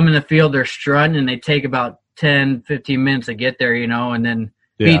come in the field, they're strutting and they take about 10, 15 minutes to get there, and then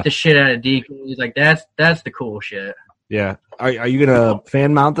beat the shit out of decoys. He's like, that's the cool shit. Yeah. Are you gonna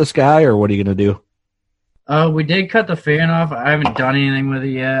fan mount this guy or what are you gonna do? We did cut the fan off. I haven't done anything with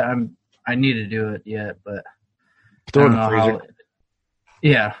it yet. I need to do it yet, but throw it in the freezer.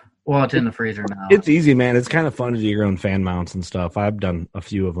 Yeah. Well, it's in the freezer now. It's easy, man. It's kind of fun to do your own fan mounts and stuff. I've done a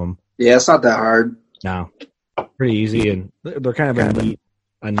few of them. Yeah, it's not that hard. No, pretty easy, and they're kind of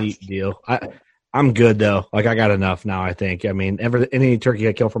a neat deal. I'm good though. Like I got enough now. I think. I mean, any turkey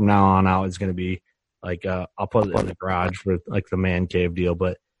I kill from now on out is going to be like I'll put it in the garage for like the man cave deal.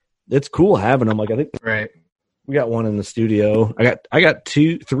 But it's cool having them. Like I think we got one in the studio. I got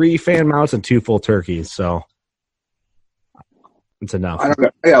 3 fan mounts and 2 full turkeys. So. It's enough. I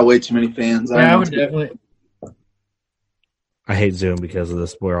got way too many fans. Yeah, I would definitely. I hate Zoom because of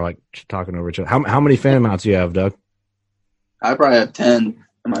this. We're like talking over each other. How many fan mounts do you have, Doug? I probably have 10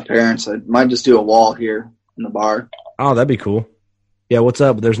 at my parents'. I might just do a wall here in the bar. Oh, that'd be cool. Yeah, what's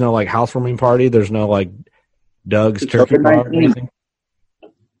up? There's no like housewarming party. There's no like Doug's turkey bar or anything.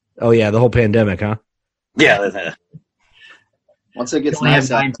 Oh yeah, the whole pandemic, huh? Yeah. Once it gets nice,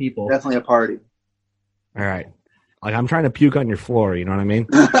 9 people. Definitely a party. All right. Like, I'm trying to puke on your floor, you know what I mean?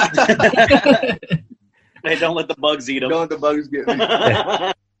 Hey, don't let the bugs eat them. Don't let the bugs get them.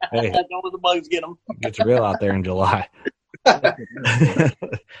 Hey, don't let the bugs get them. It's real out there in July.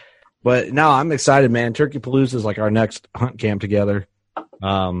 But, no, I'm excited, man. Turkey Palooza is like our next hunt camp together.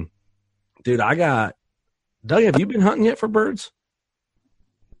 Dude, Doug, have you been hunting yet for birds?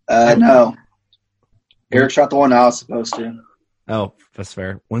 No. Eric shot the one I was supposed to. Oh, that's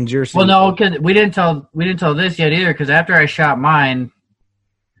fair. When's your season? Well, no, because we didn't tell this yet either. Because after I shot mine,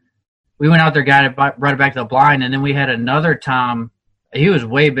 we went out there, got it, brought it back to the blind, and then we had another tom. He was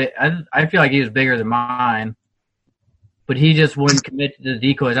way big. I feel like he was bigger than mine, but he just wouldn't commit to the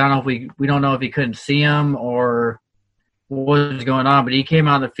decoys. I don't know if we don't know if he couldn't see him or what was going on. But he came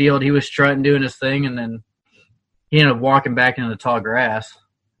out of the field. He was strutting, doing his thing, and then he ended up walking back into the tall grass.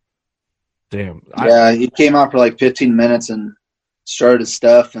 Damn. Yeah, he came out for like 15 minutes and started his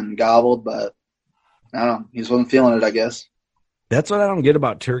stuff and gobbled, but I don't know. He just wasn't feeling it, I guess. That's what I don't get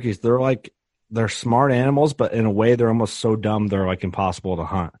about turkeys. They're smart animals, but in a way they're almost so dumb they're like impossible to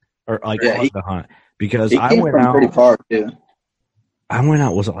hunt or like fun to hunt. Because I went out pretty far too. I went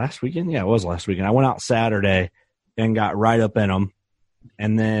out. Was it last weekend? Yeah, it was last weekend. I went out Saturday and got right up in them.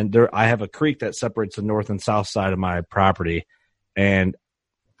 And then I have a creek that separates the north and south side of my property, and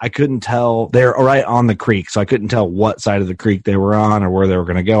I couldn't tell. They're right on the creek, so I couldn't tell what side of the creek they were on or where they were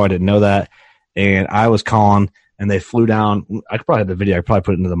going to go. I didn't know that. And I was calling, and they flew down. I could probably have the video. I could probably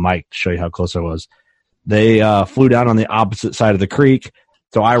put it into the mic to show you how close I was. They flew down on the opposite side of the creek,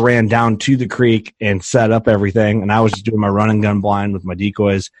 so I ran down to the creek and set up everything, and I was just doing my run and gun blind with my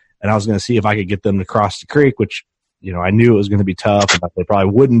decoys, and I was going to see if I could get them to cross the creek, which, you know, I knew it was going to be tough, but they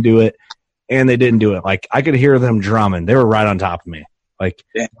probably wouldn't do it, and they didn't do it. Like, I could hear them drumming. They were right on top of me. Like,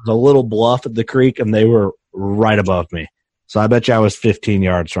 There was a little bluff at the creek, and they were right above me. So I bet you I was 15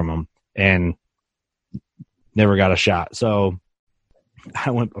 yards from them and never got a shot. So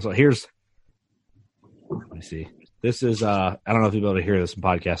here's – let me see. This is I don't know if you'll be able to hear this in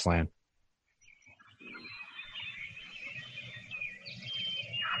podcast land.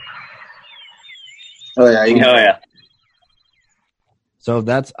 Oh, yeah. Yeah. So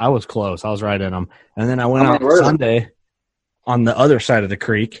I was close. I was right in them. And then I went out Sunday – on the other side of the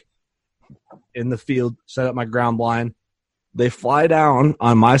creek in the field, set up my ground blind. They fly down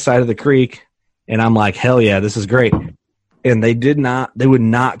on my side of the creek, and I'm like, hell yeah, this is great. And they would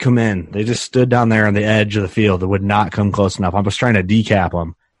not come in. They just stood down there on the edge of the field. They would not come close enough. I was trying to decap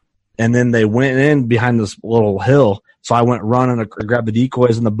them. And then they went in behind this little hill. So I went running, grabbed the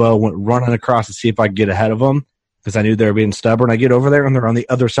decoys and the bow, went running across to see if I could get ahead of them because I knew they were being stubborn. I get over there, and they're on the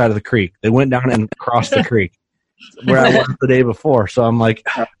other side of the creek. They went down and crossed the creek where I was the day before. So I'm like,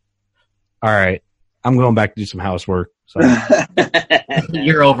 all right, I'm going back to do some housework. So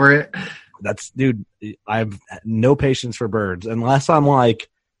you're over it. Dude, I have no patience for birds unless I'm like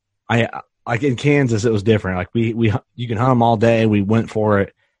in Kansas, it was different. Like you can hunt them all day. We went for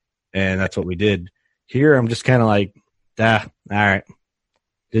it, and that's what we did. Here, I'm just kind of like, all right,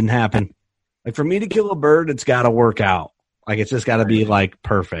 didn't happen. Like for me to kill a bird, it's got to work out. Like it's just got to be like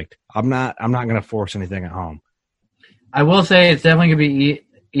perfect. I'm not going to force anything at home. I will say it's definitely going to be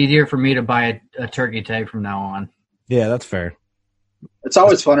easier for me to buy a turkey tag from now on. Yeah, that's fair. It's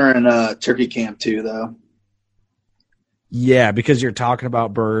always funner in turkey camp too, though. Yeah, because you're talking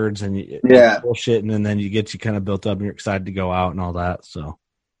about birds and you're bullshitting, and then you get you kind of built up and you're excited to go out and all that. So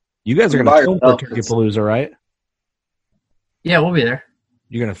you guys are going to film for Turkey Palooza, right? Yeah, we'll be there.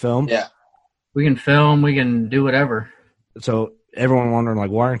 You're going to film? Yeah. We can film. We can do whatever. So everyone wondering, like,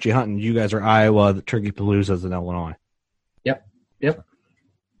 why aren't you hunting? You guys are Iowa. The Turkey Palooza's in Illinois. Yep.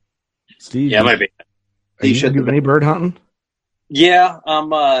 Steve? Yeah, maybe. Are you doing any bird hunting? Yeah,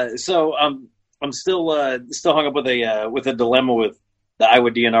 I'm still hung up with a dilemma with the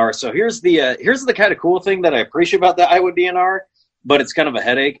Iowa DNR. So here's the kind of cool thing that I appreciate about the Iowa DNR, but it's kind of a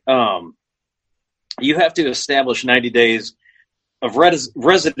headache. You have to establish 90 days of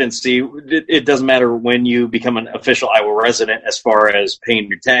residency. It doesn't matter when you become an official Iowa resident as far as paying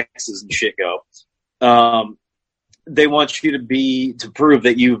your taxes and shit go. They want you to prove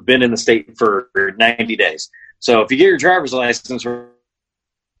that you've been in the state for 90 days. So if you get your driver's license,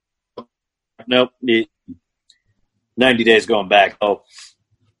 nope, 90 days going back. Oh,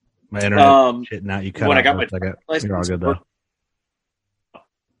 my internet shit. Now you cut. When I got my license, you're all good though.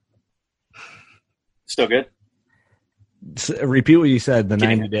 Still good. Repeat what you said. The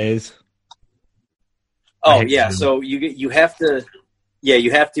 90 days. Oh yeah. So you have to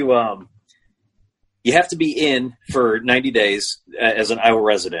be in for 90 days as an Iowa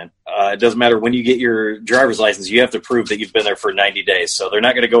resident. It doesn't matter when you get your driver's license. You have to prove that you've been there for 90 days. So they're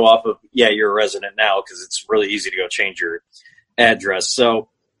not going to go off of, you're a resident now, because it's really easy to go change your address. So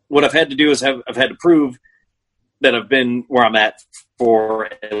what I've had to do is I've had to prove that I've been where I'm at for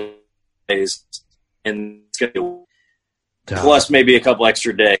days, and plus maybe a couple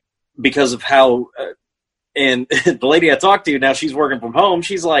extra days because of how and the lady I talked to now, she's working from home.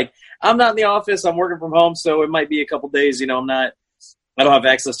 She's like, I'm not in the office. I'm working from home. So it might be a couple days. I don't have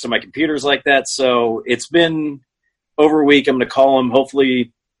access to my computers like that. So it's been over a week. I'm going to call them.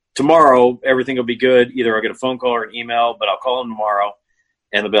 Hopefully tomorrow, everything will be good. Either I'll get a phone call or an email, but I'll call them tomorrow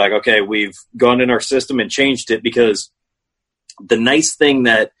and they'll be like, okay, we've gone in our system and changed it, because the nice thing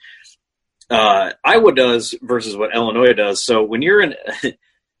that Iowa does versus what Illinois does. So when you're in,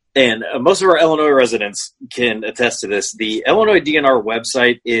 and most of our Illinois residents can attest to this, the Illinois DNR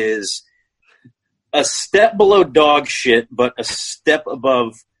website is a step below dog shit, but a step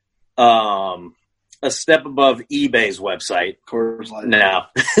above eBay's website. Now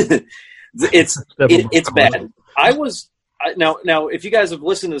it's bad. Now, if you guys have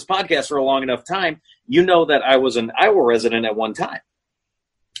listened to this podcast for a long enough time, you know that I was an Iowa resident at one time.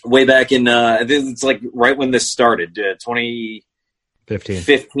 Way back in, it's like right when this started,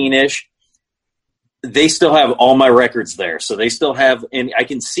 2015-ish. They still have all my records there. So they still have, and I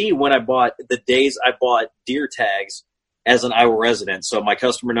can see when I bought, the days I bought deer tags as an Iowa resident. So my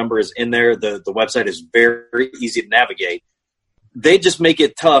customer number is in there. The website is very easy to navigate. They just make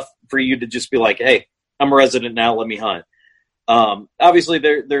it tough for you to just be like, hey, I'm a resident now, let me hunt. Obviously,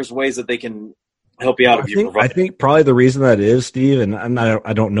 there's ways that they can help you out if you provide. I think probably the reason that is, Steve, and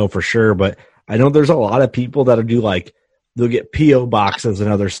I don't know for sure, but I know there's a lot of people that do they'll get P.O. boxes in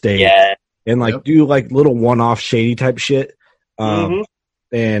other states, and do little one-off shady type shit. And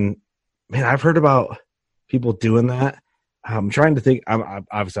man, I've heard about people doing that. I'm trying to think.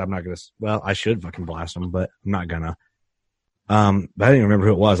 Obviously, I'm not gonna. Well, I should fucking blast them, but I'm not gonna. But I didn't even remember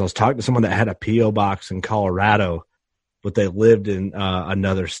who it was. I was talking to someone that had a P.O. box in Colorado, but they lived in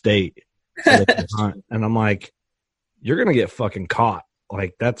another state. So they could hunt. And I'm like, you're going to get fucking caught.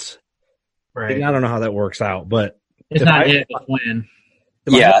 That's right. I don't know how that works out, but it's not it, it's when.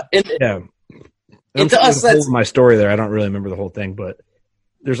 Yeah. I'm to us, that's my story there. I don't really remember the whole thing, but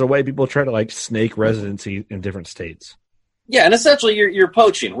there's a way people try to snake residency in different states. Yeah. And essentially you're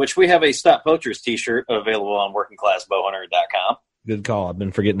poaching, which we have a Stop Poachers t-shirt available on workingclassbowhunter.com. Good call. I've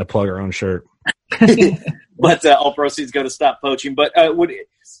been forgetting to plug our own shirt. But all proceeds go to Stop Poaching. But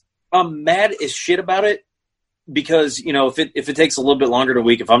I'm mad as shit about it, because if it takes a little bit longer than a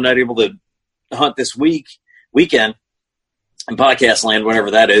week, if I'm not able to hunt this weekend in podcast land,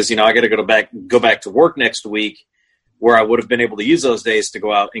 whatever that is, I got to go back to work next week, where I would have been able to use those days to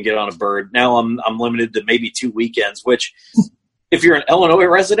go out and get on a bird. Now I'm limited to maybe 2 weekends, which if you're an Illinois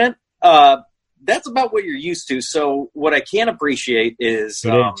resident, that's about what you're used to. So what I can appreciate is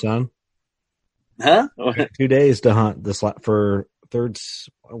 2 days, son. Huh? 2 days to hunt this for third.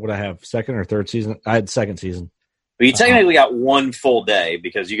 What I have, second or third season? I had second season. Well, you technically got one full day,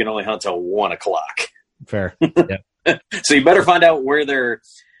 because you can only hunt till 1 o'clock. Fair. Yeah. So you better find out where they're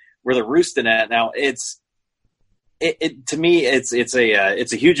roosting at. Now to me, it's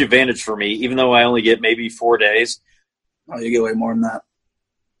a huge advantage for me, even though I only get maybe 4 days. Oh, you get way more than that.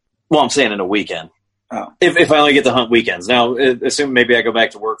 Well, I'm saying in a weekend. Oh. If I only get to hunt weekends. Now, assume maybe I go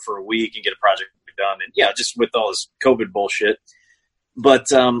back to work for a week and get a project done, and just with all this COVID bullshit. But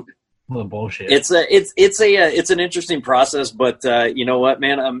bullshit. It's an interesting process. But you know what,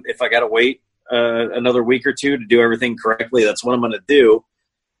 man? If I got to wait another week or two to do everything correctly, that's what I'm going to do.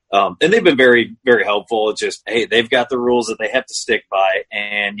 And they've been very, very helpful. It's just, hey, they've got the rules that they have to stick by,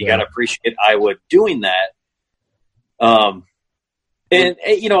 and you got to appreciate Iowa doing that. And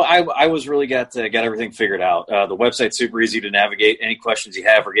I was really got everything figured out. The website's super easy to navigate. Any questions you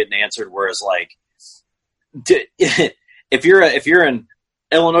have are getting answered. Whereas, like, if you're an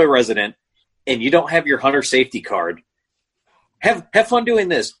Illinois resident and you don't have your hunter safety card, have fun doing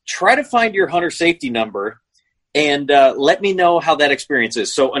this. Try to find your hunter safety number and let me know how that experience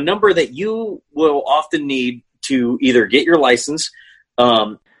is. So, a number that you will often need to either get your license.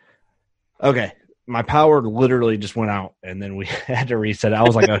 Okay. My power literally just went out, and then we had to reset it. I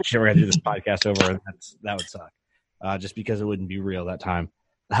was like, oh, shit, we're going to do this podcast over, and that would suck, just because it wouldn't be real that time.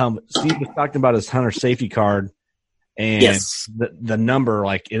 Steve was talking about his hunter safety card and yes. the number,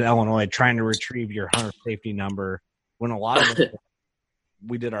 like in Illinois, trying to retrieve your hunter safety number, when a lot of us,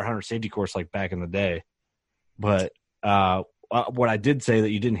 we did our hunter safety course like back in the day. But what I did say that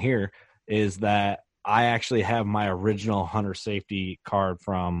you didn't hear is that I actually have my original hunter safety card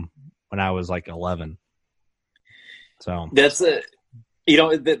from when I was like 11. So that's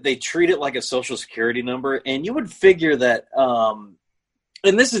they treat it like a social security number, and you would figure that,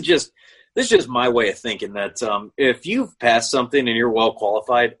 and this is just my way of thinking, that if you've passed something and you're well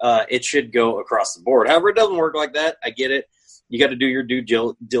qualified, it should go across the board. However, it doesn't work like that. I get it. You got to do your due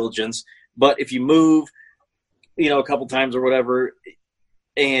diligence. But if you move, a couple times or whatever,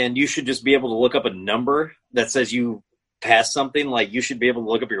 and you should just be able to look up a number that says you passed something, like you should be able to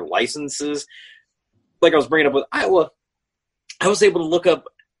look up your licenses. Like I was bringing up with Iowa, I was able to look up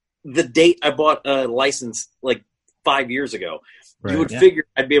the date I bought a license like 5 years ago. Right, you would figure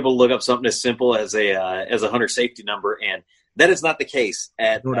I'd be able to look up something as simple as a hunter safety number, and that is not the case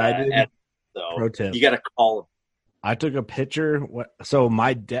at. What I did? So pro tip. You got to call them. I took a picture. So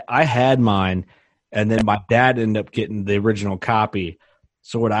I had mine, and then my dad ended up getting the original copy.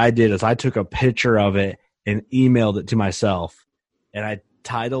 So what I did is I took a picture of it and emailed it to myself, and I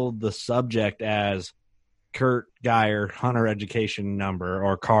titled the subject as Kurt Geyer Hunter Education Number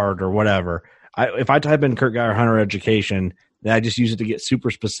or card or whatever. If I type in Kurt Geyer Hunter Education, then I just use it to get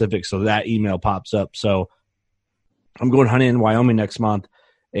super specific so that email pops up. So I'm going hunting in Wyoming next month,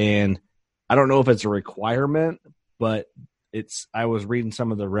 and I don't know if it's a requirement, but I was reading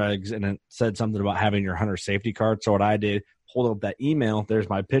some of the regs, and it said something about having your hunter safety card. So what I did, hold up that email, there's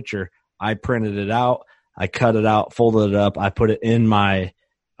my picture. I printed it out. I cut it out, folded it up. I put it in my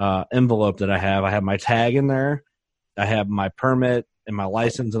envelope that I have. I have my tag in there. I have my permit and my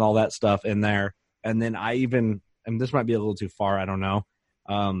license and all that stuff in there. And then and this might be a little too far, I don't know.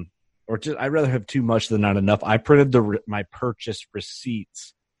 Or just I'd rather have too much than not enough. I printed my purchase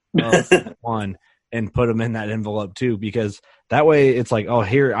receipts one and put them in that envelope too, because that way it's like, oh,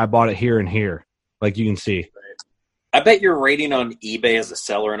 here, I bought it here and here. Like you can see. I bet your rating on eBay as a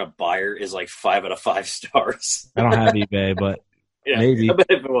seller and a buyer is like 5 out of 5 stars. I don't have eBay, but maybe. I bet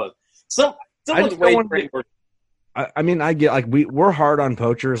if it was. I mean, I get like we're hard on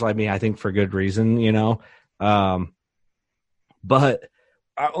poachers. I mean, I think for good reason, But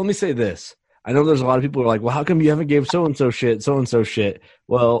let me say this: I know there's a lot of people who are like, "Well, how come you haven't gave so and so shit?"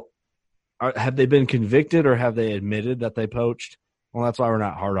 Well, have they been convicted or have they admitted that they poached? Well, that's why we're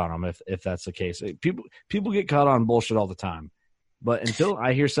not hard on them. If that's the case, people get caught on bullshit all the time, but until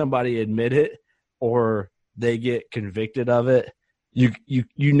I hear somebody admit it or they get convicted of it, you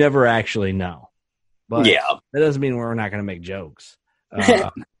never actually know. But that doesn't mean we're not going to make jokes.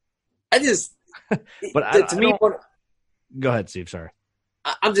 Go ahead, Steve. Sorry.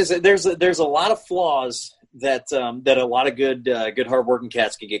 I'm just saying there's a lot of flaws that a lot of good hardworking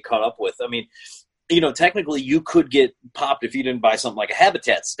cats can get caught up with. I mean, technically you could get popped if you didn't buy something like a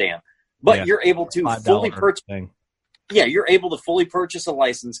habitat stamp, but you're able to fully purchase. Yeah, you're able to fully purchase a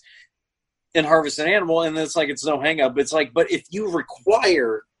license and harvest an animal, and it's like it's no hang up. It's like, but if you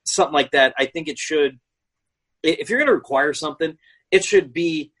require something like that, I think it should. If you're going to require something, it should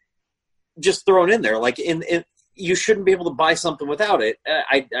be just thrown in there. Like you shouldn't be able to buy something without it.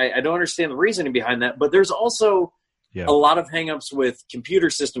 I don't understand the reasoning behind that, but there's also a lot of hangups with computer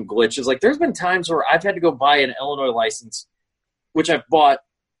system glitches. Like there's been times where I've had to go buy an Illinois license, which I've bought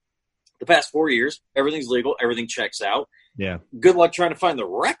the past 4 years. Everything's legal. Everything checks out. Yeah. Good luck trying to find the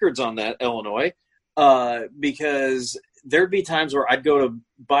records on that Illinois, because there'd be times where I'd go to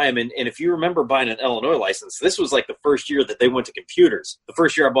buy them. And if you remember buying an Illinois license, this was like the first year that they went to computers. The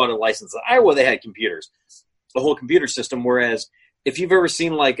first year I bought a license in Iowa, they had computers, the whole computer system. Whereas if you've ever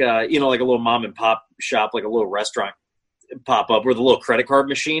seen like a little mom and pop shop, like a little restaurant pop up with a little credit card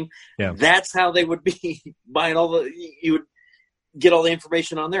machine, that's how they would be buying you would get all the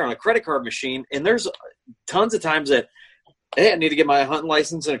information on there on a credit card machine. And there's tons of times that, hey, I need to get my hunting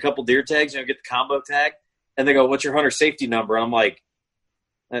license and a couple deer tags, get the combo tag. And they go, what's your hunter safety number? And I'm like,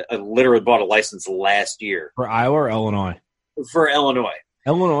 I literally bought a license last year. For Iowa or Illinois? for Illinois.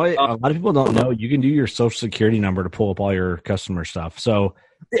 Illinois, a lot of people don't know you can do your social security number to pull up all your customer stuff. So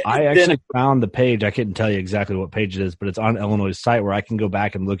I actually found the page. I couldn't tell you exactly what page it is, but it's on Illinois' site where I can go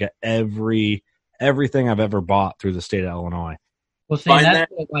back and look at everything I've ever bought through the state of Illinois. Well, see,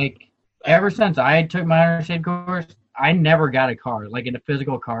 that's like ever since I took my interstate course, I never got a card, like in a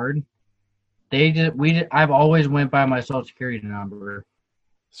physical card. I've always went by my social security number.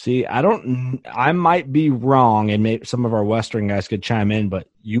 See, I might be wrong, and maybe some of our Western guys could chime in, but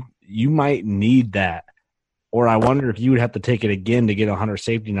you might need that. Or I wonder if you would have to take it again to get a hunter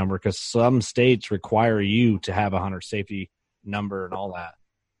safety number, because some states require you to have a hunter safety number and all that.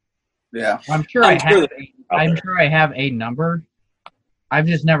 Yeah. I'm sure I have a number. I've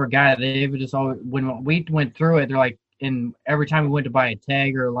just never got it. They've just always, when we went through it, they're like, every time we went to buy a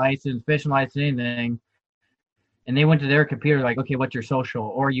tag or a license, fishing license, anything, and they went to their computer like, okay, what's your social?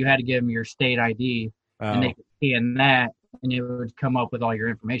 Or you had to give them your state ID, and they could scan that, and it would come up with all your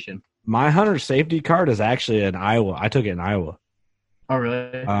information. My hunter safety card is actually in Iowa. I took it in Iowa. Oh,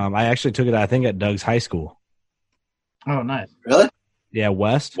 really? I actually took it, I think, at Doug's high school. Oh, nice. Really? Yeah,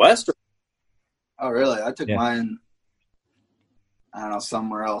 West. Oh, really? I took mine, I don't know,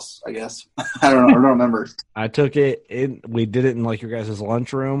 somewhere else, I guess. I don't remember. I took it we did it in like your guys'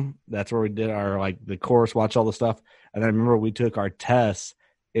 lunchroom. That's where we did our the course, watch all the stuff. And I remember we took our tests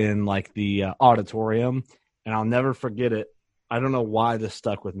in like the auditorium, and I'll never forget it. I don't know why this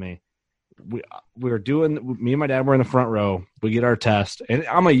stuck with me. We were doing, me and my dad were in the front row. We get our test, and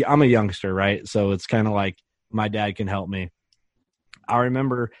I'm a youngster, right? So it's kind of like my dad can help me. I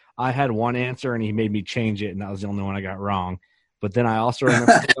remember I had one answer and he made me change it, and that was the only one I got wrong. But then I also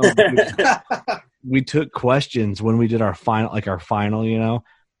remember we took questions when we did our final, you know,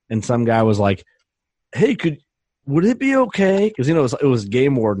 and some guy was like, hey, would it be okay? Because, you know, it was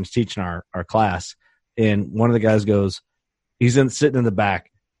game wardens teaching our class. And one of the guys goes, he's sitting in the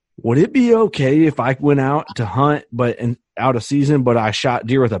back, would it be okay if I went out to hunt out of season, but I shot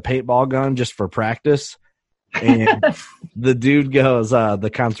deer with a paintball gun just for practice? And the dude goes,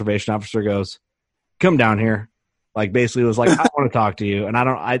 the conservation officer goes, come down here. Like, basically was like, I want to talk to you. And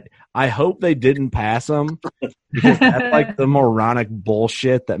I hope they didn't pass him, because that's like the moronic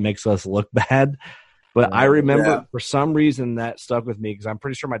bullshit that makes us look bad. But I remember for some reason that stuck with me, because I'm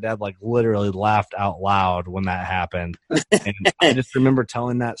pretty sure my dad like literally laughed out loud when that happened. And I just remember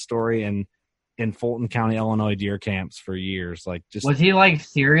telling that story in Fulton County, Illinois deer camps for years. Like, just was he like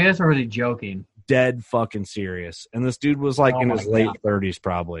serious or was he joking? Dead fucking serious. And this dude was like in his late 30s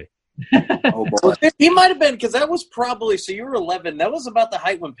probably. Oh boy. He might have been, because that was probably, so you were 11. That was about the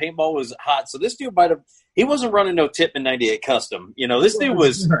height when paintball was hot. So this dude he wasn't running no Tippmann 98 custom. You know, this dude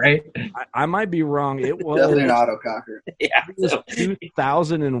was right. I might be wrong. It was definitely an autococker. Yeah, it was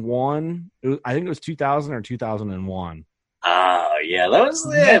 2001. I think it was 2000 or 2001. Yeah, that was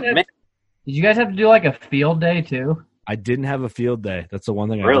man. Did you guys have to do like a field day too? I didn't have a field day. That's the one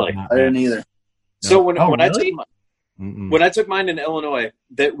thing. Really, I didn't either. So when really? I took when I took mine in Illinois,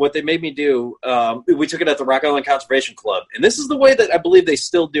 what they made me do, we took it at the Rock Island Conservation Club, and this is the way that I believe they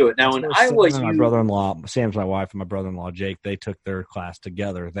still do it now. In Iowa, my brother-in-law, Sam's my wife, and my brother-in-law Jake, they took their class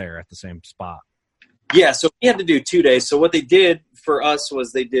together there at the same spot. Yeah, so we had to do 2 days. So what they did for us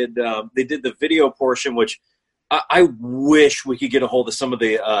was they did the video portion, which I wish we could get a hold of some of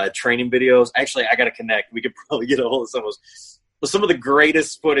the training videos. Actually, I got to connect. We could probably get a hold of some of the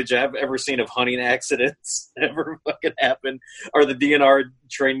greatest footage I've ever seen of hunting accidents ever fucking happen are the DNR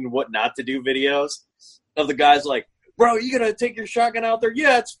training what not to do videos of the guys like, bro, you gonna take your shotgun out there?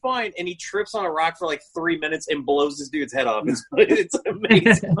 Yeah, it's fine. And he trips on a rock for like 3 minutes and blows this dude's head off. It's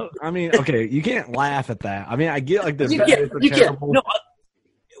amazing. I mean, okay, you can't laugh at that. I mean, I get like this. You can't. No,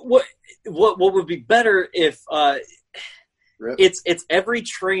 what would be better if it's every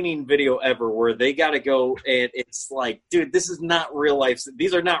training video ever where they got to go and it's like, dude, this is not real life.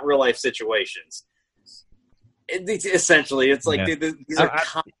 These are not real life situations. Essentially, it's like, dude, these are.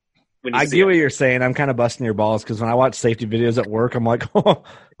 I get what you're saying. I'm kind of busting your balls because when I watch safety videos at work, I'm like, oh,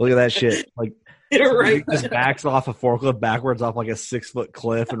 look at that shit. Like, right. He just backs off a forklift backwards off like a 6-foot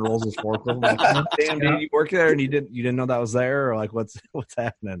cliff and rolls his forklift. I'm like, damn, dude, you work there and you didn't know that was there, or like what's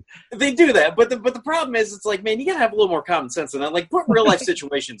happening? They do that, but the problem is, it's like, man, you gotta have a little more common sense than that. Like, put real life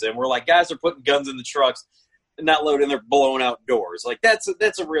situations in where like guys are putting guns in the trucks, and not loading, they're blowing out doors. Like that's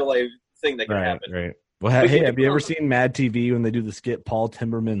a real life thing that can happen. Right. Well, hey, have you ever seen Mad TV when they do the skit Paul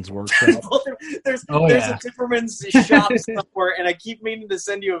Timmerman's workshop? there's a Timmerman's shop somewhere, and I keep meaning to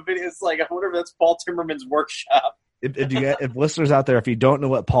send you a video. It's like, I wonder if that's Paul Timmerman's workshop. If listeners out there, if you don't know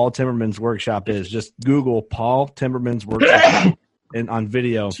what Paul Timmerman's workshop is, just Google Paul Timmerman's workshop and on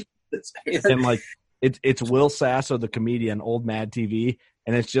video. And like It's Will Sasso, the comedian, old Mad TV,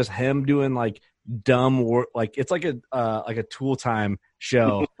 and it's just him doing like dumb work. Like it's like a Tool Time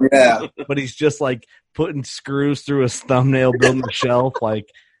show. Yeah, but he's just like putting screws through his thumbnail, building a shelf, like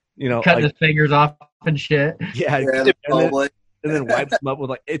cutting his fingers off and shit. Yeah, and then wipes them up with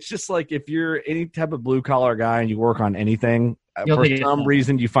like it's just like if you're any type of blue collar guy and you work on anything, for some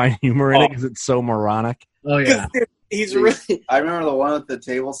reason you find humor in it because it's so moronic. Oh yeah. He's really. I remember the one with the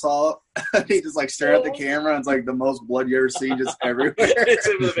table saw. He just like staring at the camera. And it's like the most blood you ever see, just everywhere.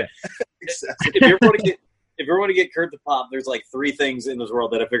 If you ever want to get Kurt to pop, there's like 3 things in this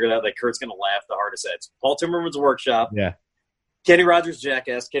world that I figured out that Kurt's gonna laugh the hardest at. It's Paul Timmerman's Workshop. Yeah. Kenny Rogers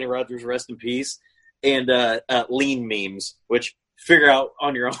Jackass. Kenny Rogers rest in peace. And lean memes, which figure out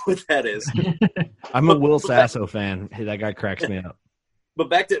on your own what that is. I'm a Will Sasso fan. Hey, that guy cracks me up. But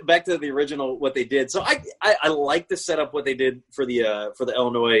back to the original, what they did. So I like to set up what they did for the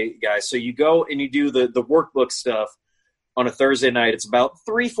Illinois guys. So you go and you do the workbook stuff on a Thursday night. It's about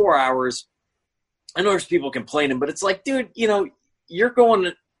 3-4 hours. I know there's people complaining, but it's like, dude, you're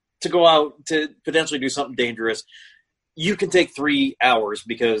going to go out to potentially do something dangerous. You can take 3 hours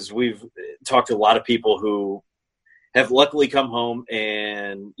because we've talked to a lot of people who have luckily come home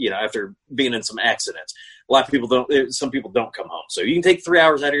and, after being in some accidents, some people don't come home. So you can take 3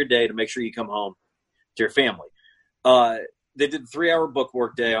 hours out of your day to make sure you come home to your family. They did the 3-hour book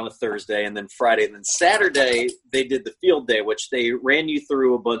work day on a Thursday, and then Friday, and then Saturday they did the field day, which they ran you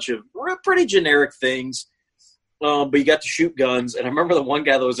through a bunch of pretty generic things. But you got to shoot guns. And I remember the one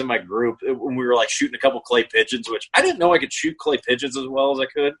guy that was in my group when we were like shooting a couple clay pigeons, which I didn't know I could shoot clay pigeons as well as I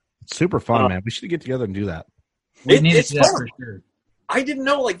could. Super fun, man. We should get together and do that. It's fun. For sure. I didn't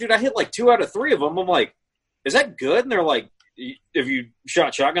know, like, dude, I hit like 2 out of 3 of them. I'm like, is that good? And they're like, have you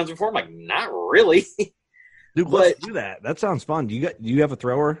shot shotguns before? I'm like, not really. Dude, let's do that. That sounds fun. Do you have a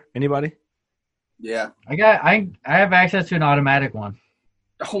thrower? Anybody? Yeah. I have access to an automatic one.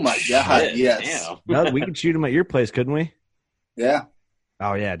 Oh my god! Yes. No, we could shoot them at your place, couldn't we? Yeah.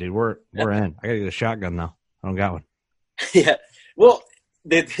 Oh yeah, dude. We're in. I gotta get a shotgun though. I don't got one. Yeah. Well,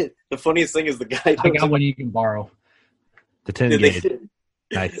 the funniest thing is the guy. I got one you can borrow. The 10 gauge.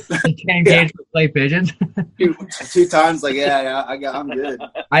 Nice. 10 gauge for clay pigeons. 2 times, like I'm good.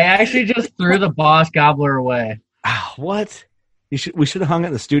 I actually just threw the Boss Gobbler away. What? We should have hung it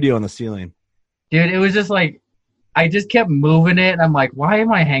in the studio on the ceiling. Dude, it was just like. I just kept moving it, and I'm like, why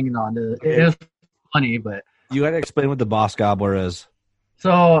am I hanging on to it? It was funny, but... You got to explain what the Boss Gobbler is.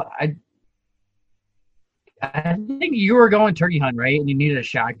 So, I think you were going turkey hunt, right? And you needed a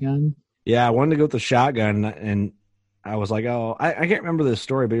shotgun? Yeah, I wanted to go with the shotgun, and I was like, oh, I can't remember this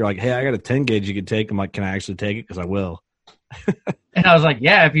story, but you're like, hey, I got a 10 gauge you could take. I'm like, can I actually take it? Because I will. And I was like,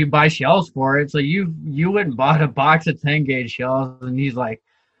 yeah, if you buy shells for it. So you went and bought a box of 10 gauge shells, and he's like,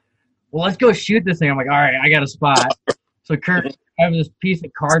 well, let's go shoot this thing. I'm like, all right, I got a spot. So Kurt, I have this piece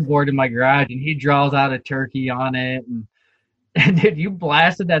of cardboard in my garage, and he draws out a turkey on it. And dude, you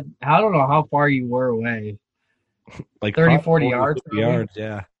blasted that. I don't know how far you were away. Like 30, 40 yards.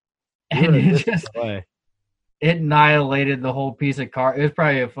 Yeah. And it annihilated the whole piece of card. It was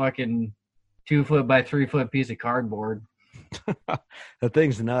probably a fucking 2 foot by 3 foot piece of cardboard. The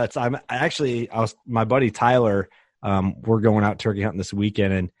thing's nuts. My buddy Tyler, we're going out turkey hunting this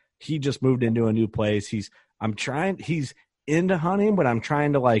weekend, and he just moved into a new place. He's into hunting, but I'm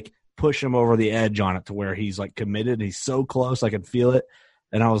trying to like push him over the edge on it to where he's like committed. He's so close. I can feel it.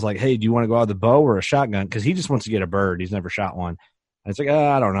 And I was like, hey, do you want to go out with a bow or a shotgun? Cause he just wants to get a bird. He's never shot one. And it's like,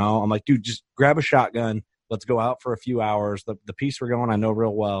 I don't know. I'm like, dude, just grab a shotgun. Let's go out for a few hours. The piece we're going, I know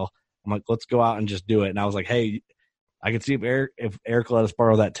real well. I'm like, let's go out and just do it. And I was like, hey, I could see if Eric let us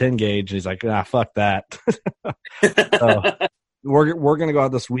borrow that 10 gauge. And he's like, fuck that. So, we're going to go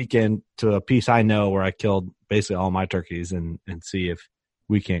out this weekend to a piece I know where I killed basically all my turkeys and see if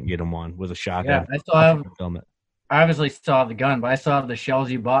we can't get them one with a shotgun. Yeah, I still have film it. I obviously still have the gun, but I still have the shells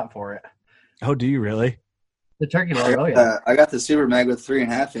you bought for it. Oh, do you really? The turkey load, oh yeah. I got the Super Mag with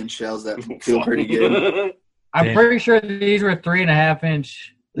 3.5-inch shells that feel pretty good. I'm pretty sure these were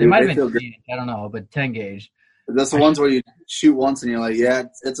 3.5-inch. They might have been 3 inch, I don't know, but 10 gauge. That's the ones where you shoot once and you're like, yeah,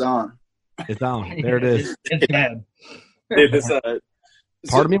 it's on. It's on. There it is. It's dead.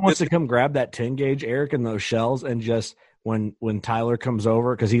 Part of me wants to come grab that 10 gauge, Eric, and those shells, and just when Tyler comes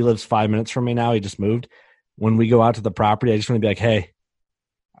over, because he lives 5 minutes from me now, he just moved. When we go out to the property, I just want to be like, hey,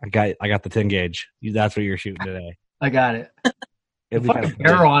 I got the 10 gauge. That's what you're shooting today. I got it. The fucking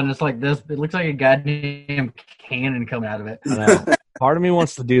barrel on it's like this. It looks like a goddamn cannon coming out of it. I know. Part of me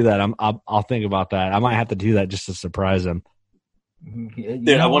wants to do that. I'll think about that. I might have to do that just to surprise him. Dude,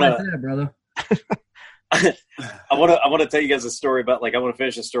 I want to, brother. I want to tell you guys a story about, like, I want to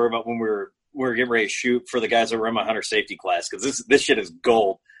finish a story about when we were getting ready to shoot for the guys that were in my hunter safety class, because this shit is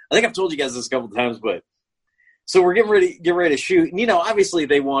gold. I think I've told you guys this a couple of times, but so we're getting ready to shoot, and obviously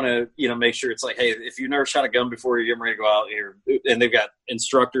they want to make sure it's like, hey, if you've never shot a gun before, you're getting ready to go out here, and they've got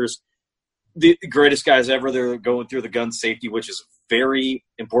instructors, the greatest guys ever. They're going through the gun safety, which is a very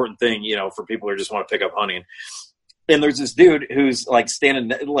important thing, for people who just want to pick up hunting. And there's this dude who's like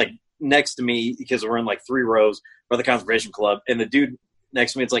standing like next to me, because we're in like 3 rows for the conservation club, and the dude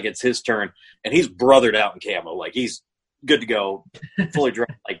next to me, it's his turn, and he's brothered out in camo, like he's good to go, fully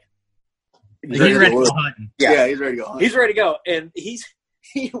dressed, like he's ready to go hunting. Yeah, he's ready to go hunting. He's ready to go, and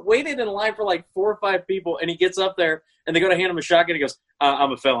he waited in line for like 4 or 5 people, and he gets up there, and they go to hand him a shotgun. He goes,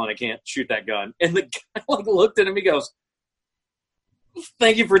 "I'm a felon, I can't shoot that gun." And the guy like looked at him, he goes,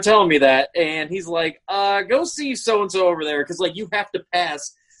 "Thank you for telling me that." And he's like, "Go see so and so over there, because like you have to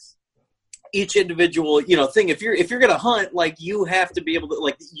pass each individual thing. If you're gonna hunt, like you have to be able to,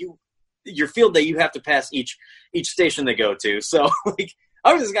 like your field day, you have to pass each station they go to." So like,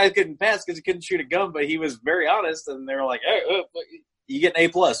 obviously this guy couldn't pass because he couldn't shoot a gun, but he was very honest, and they were like, "Hey, you get an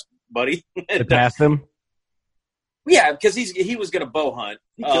A+, buddy." To pass him. Yeah, because he was gonna bow hunt.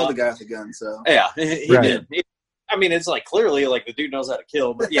 He killed the guy with the gun, so yeah, he did. I mean, it's like clearly like the dude knows how to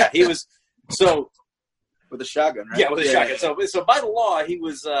kill, but yeah, he was so with a shotgun, right? Yeah, with a shotgun. Yeah. So by the law, he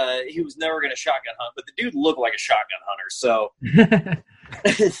was never going to shotgun hunt, but the dude looked like a shotgun hunter. So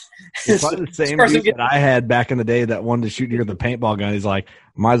it's like the same dude that I had back in the day that wanted to shoot near the paintball gun. He's like,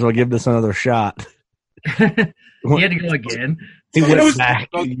 might as well give this another shot. He had to go again. He went back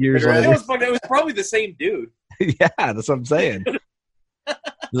years later. It was probably the same dude. Yeah, that's what I'm saying. He's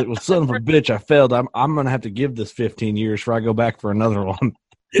like, well, son of a bitch, I failed. I'm going to have to give this 15 years before I go back for another one.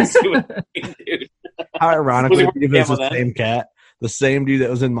 Dude. How ironically, it was the same cat. The same dude that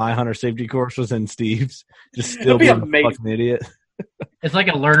was in my hunter safety course was in Steve's. Just still being a fucking idiot. It's like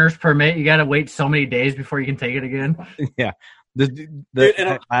a learner's permit. You got to wait so many days before you can take it again. Yeah.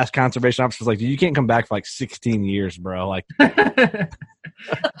 The last conservation officer was like, dude, you can't come back for like 16 years, bro. Like, you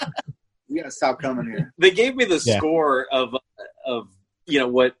got to stop coming here. They gave me the score of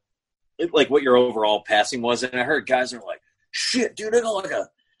what your overall passing was, and I heard guys are like, shit, dude, I got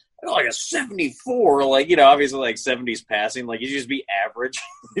like a 74, like, obviously like 70s passing, like you just be average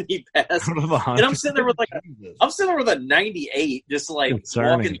and you pass. And I'm sitting there with a 98, just like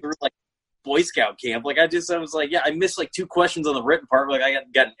walking through like Boy Scout camp. Like I was like, yeah, I missed like 2 questions on the written part. Like I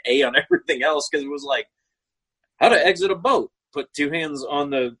got an A on everything else, because it was like how to exit a boat, put 2 hands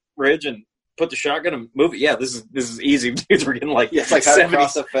on the bridge and put the shotgun and move it. Yeah, this is easy. Dudes are getting like, it's like 70s. How to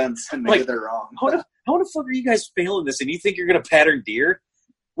cross a fence and make it they're wrong. How the fuck are you guys failing this? And you think you're gonna pattern deer?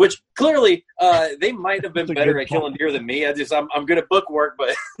 Which clearly they might have been better at killing deer than me. I'm good at book work,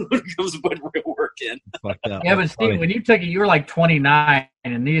 but when it comes to putting real work in. Yeah, but Steve, when you took it, you were like 29,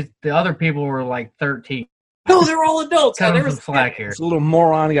 and the other people were like 13. No, they're all adults. Kind of some slack here. This little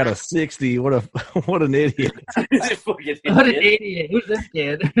moron got a 60. What an idiot! What an idiot! Who's this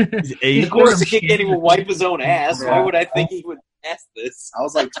kid? Of course, he can't even wipe his own ass. Why would I think he would pass this? I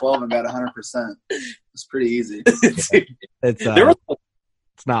was like 12 and got 100%. It's pretty easy. It's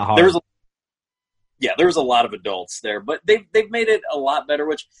not hard. There was a lot of adults there, but they've made it a lot better,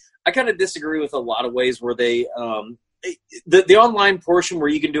 which I kind of disagree with a lot of ways where they the online portion where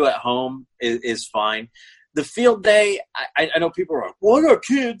you can do at home is fine. The field day, I know people are like, well, I got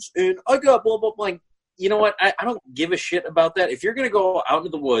kids and I got blah, blah, blah. Like, you know what? I don't give a shit about that. If you're going to go out into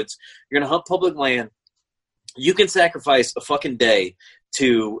the woods, you're going to hunt public land, you can sacrifice a fucking day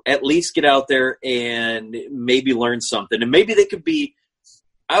to at least get out there and maybe learn something. And maybe they could be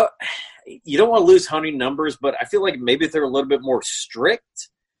you don't want to lose hunting numbers, but I feel like maybe they're a little bit more strict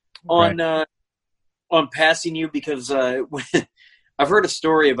on passing you, because I've heard a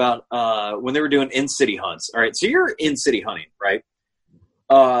story about when they were doing in-city hunts. All right, so you're in-city hunting, right?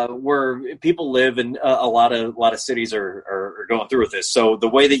 Where people live, and a lot of cities are going through with this. So the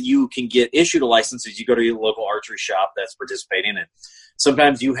way that you can get issued a license is you go to your local archery shop that's participating, and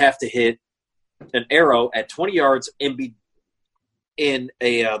sometimes you have to hit an arrow at 20 yards and be in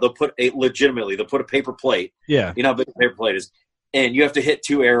they'll put a paper plate. Yeah. You know how big a paper plate is. And you have to hit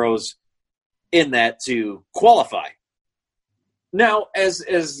 2 arrows in that to qualify. Now, as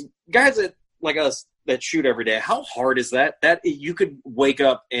guys that like us that shoot every day, how hard is that? That you could wake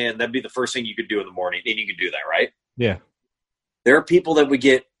up and that'd be the first thing you could do in the morning, and you could do that, right? Yeah. There are people that would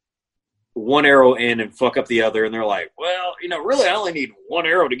get 1 arrow in and fuck up the other, and they're like, well, really, I only need 1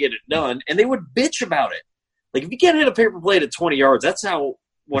 arrow to get it done. And they would bitch about it. Like, if you can't hit a paper plate at 20 yards, that's how,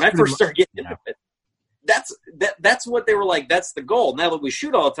 when I first started getting into it, that's what they were like, that's the goal. Now that we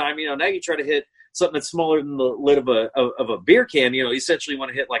shoot all the time, now you try to hit something that's smaller than the lid of a beer can. You essentially want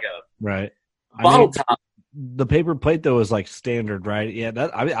to hit like a right bottle top. The paper plate though is like standard, right? Yeah,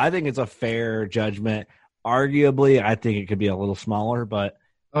 I think it's a fair judgment. Arguably, I think it could be a little smaller, but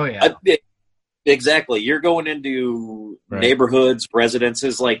exactly. You're going into neighborhoods,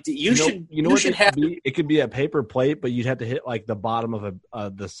 residences. Like you should have. It could be a paper plate, but you'd have to hit like the bottom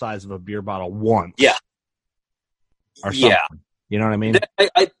of the size of a beer bottle once. Yeah. Or something. Yeah. You know what I mean?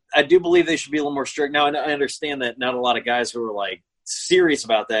 I do believe they should be a little more strict. Now, I understand that not a lot of guys who are like serious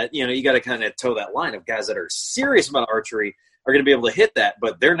about that. You got to kind of toe that line of guys that are serious about archery are going to be able to hit that,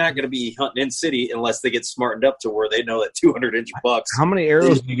 but they're not going to be hunting in city unless they get smartened up to where they know that 200-inch bucks. How many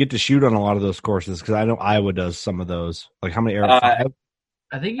arrows do you get to shoot on a lot of those courses? Because I know Iowa does some of those. Like how many arrows?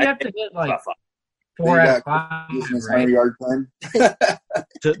 I think you have to hit like 4 out of 5. Right? Yard time.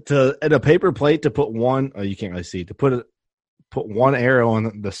 to at a paper plate to put one. Oh, you can't really see. To put one arrow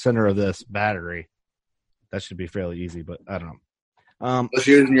in the center of this battery. That should be fairly easy, but I don't know. Unless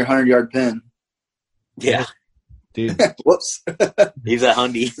you're using your 100-yard pin. Yeah. Dude. Whoops. He's a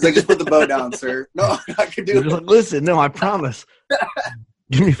hundy. He's like, just put the bow down, sir. No, I can do it. Like, listen, no, I promise.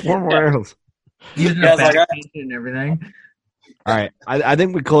 Give me 4 more arrows. Using a back and everything. All right. I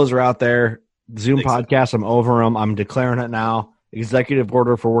think we close her out there. Zoom podcast, I'm over them. I'm declaring it now. Executive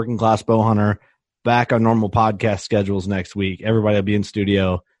order for Working Class Bowhunter. Back on normal podcast schedules next week. Everybody will be in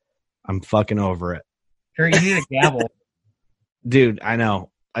studio. I'm fucking over it. Sure, you need a gavel. Dude, I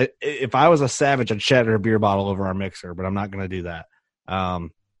know. If I was a savage, I'd shatter a beer bottle over our mixer, but I'm not going to do that.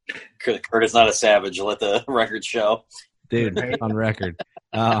 Kurt is not a savage. Let the record show. Dude, on record.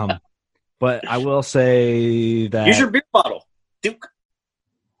 But I will say that... Use your beer bottle. Duke.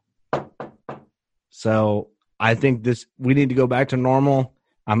 So I think we need to go back to normal.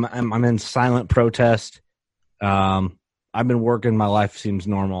 I'm in silent protest. I've been working. My life seems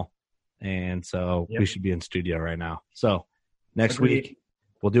normal. And so we should be in studio right now. So next week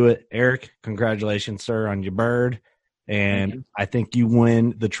we'll do it. Eric, congratulations, sir, on your bird. And I think you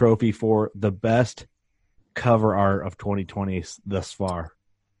win the trophy for the best cover art of 2020 thus far.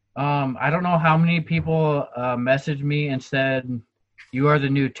 I don't know how many people messaged me and said you are the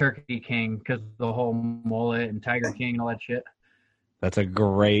new Turkey King because of the whole mullet and Tiger King and all that shit. That's a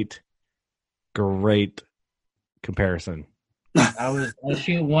great comparison. I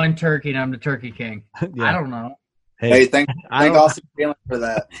shoot one turkey and I'm the Turkey King. Yeah. I don't know. Hey, thank Austin Feeling for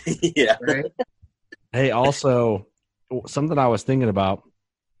that. Yeah. Right? Hey, also something I was thinking about.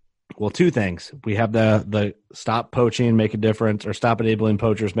 Well, 2 things. We have the Stop Poaching, Make a Difference, or Stop Enabling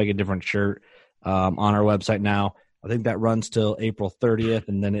Poachers, Make a Difference shirt on our website now. I think that runs till April 30th,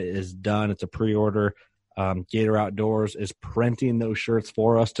 and then it is done. It's a pre-order. Gator Outdoors is printing those shirts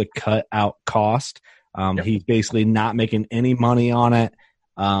for us to cut out cost. He's basically not making any money on it.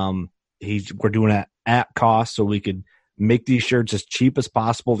 We're doing it at cost so we could make these shirts as cheap as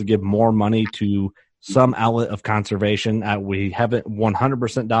possible to give more money to some outlet of conservation. We haven't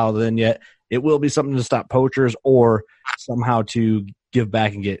 100% dialed in yet. It will be something to stop poachers or somehow to give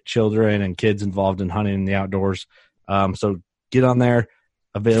back and get children and kids involved in hunting in the outdoors. So get on there.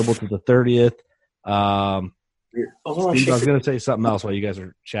 Available to the 30th. Steve, I was going to say something else while you guys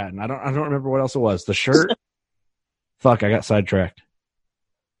are chatting. I don't remember what else it was. The shirt. Fuck, I got sidetracked.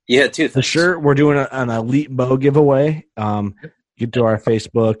 Yeah, 2 things. The shirt, we're doing an elite bow giveaway. Get to our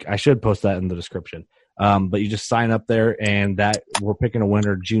Facebook. I should post that in the description. But you just sign up there, and that we're picking a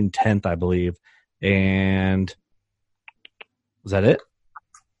winner June 10th, I believe. And is that it?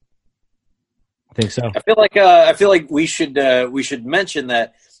 I think so. I feel like we should mention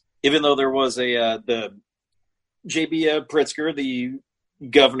that even though there was the J.B. Pritzker, the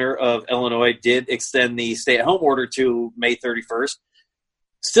governor of Illinois, did extend the stay-at-home order to May 31st,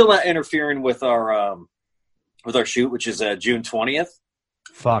 still not interfering with our shoot, which is June 20th.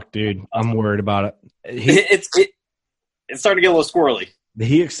 Fuck, dude, I'm worried about it. It's starting to get a little squirrely.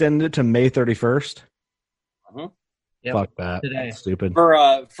 He extended it to May 31st. Mm-hmm. Yep. Fuck that. Today. Stupid.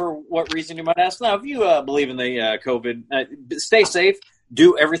 For what reason, you might ask? Now, if you believe in the COVID, stay safe.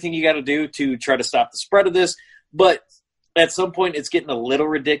 Do everything you got to do to try to stop the spread of this. But at some point, it's getting a little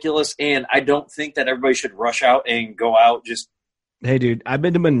ridiculous, and I don't think that everybody should rush out and go out just. Hey, dude, I've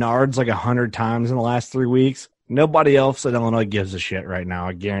been to Menards like 100 times in the last 3 weeks. Nobody else in Illinois gives a shit right now.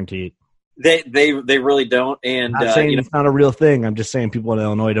 I guarantee it. They really don't. And I'm not saying it's not a real thing. I'm just saying people in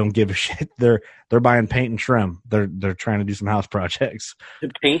Illinois don't give a shit. They're buying paint and trim. They're trying to do some house projects.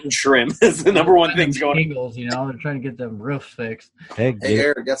 Paint and trim is the number one thing going on. Eagles, they're trying to get them roofs fixed. Hey,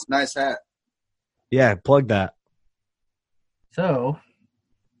 Eric, that's a nice hat. Yeah, plug that. So,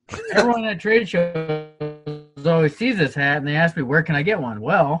 everyone at trade shows always sees this hat, and they ask me, where can I get one?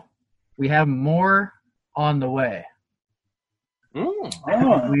 Well, We have more on the way. Oh.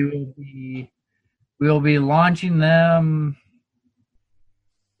 We will be launching them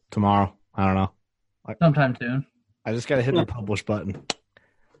tomorrow. I don't know. Sometime soon. I just got to hit the publish button,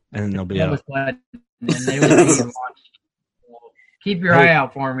 and then they'll be out. And they will be launched. Keep your eye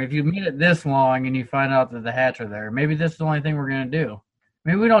out for them. If you made it this long and you find out that the hats are there, maybe this is the only thing we're going to do.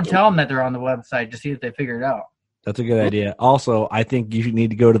 Maybe we don't tell them that they're on the website to see if they figure it out. That's a good idea. Also, I think you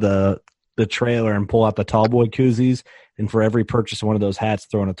need to go to the trailer and pull out the Tallboy koozies, and for every purchase of one of those hats,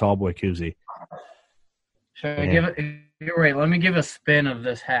 throw in a Tallboy koozie. Should I give it? You're right. Let me give a spin of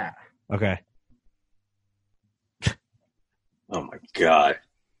this hat. Okay. Oh my god!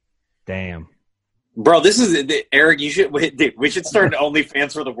 Damn, bro, this is Eric. You should we should start an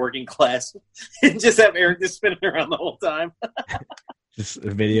OnlyFans for the working class and just have Eric just spinning around the whole time. Just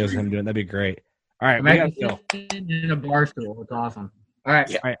videos of him doing that'd be great. All right, we gotta go. In a bar stool. It's awesome. All right,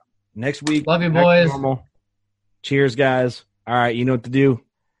 all right. Next week, love you, boys. Normal. Cheers, guys. All right, you know what to do.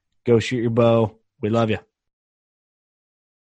 Go shoot your bow. We love you.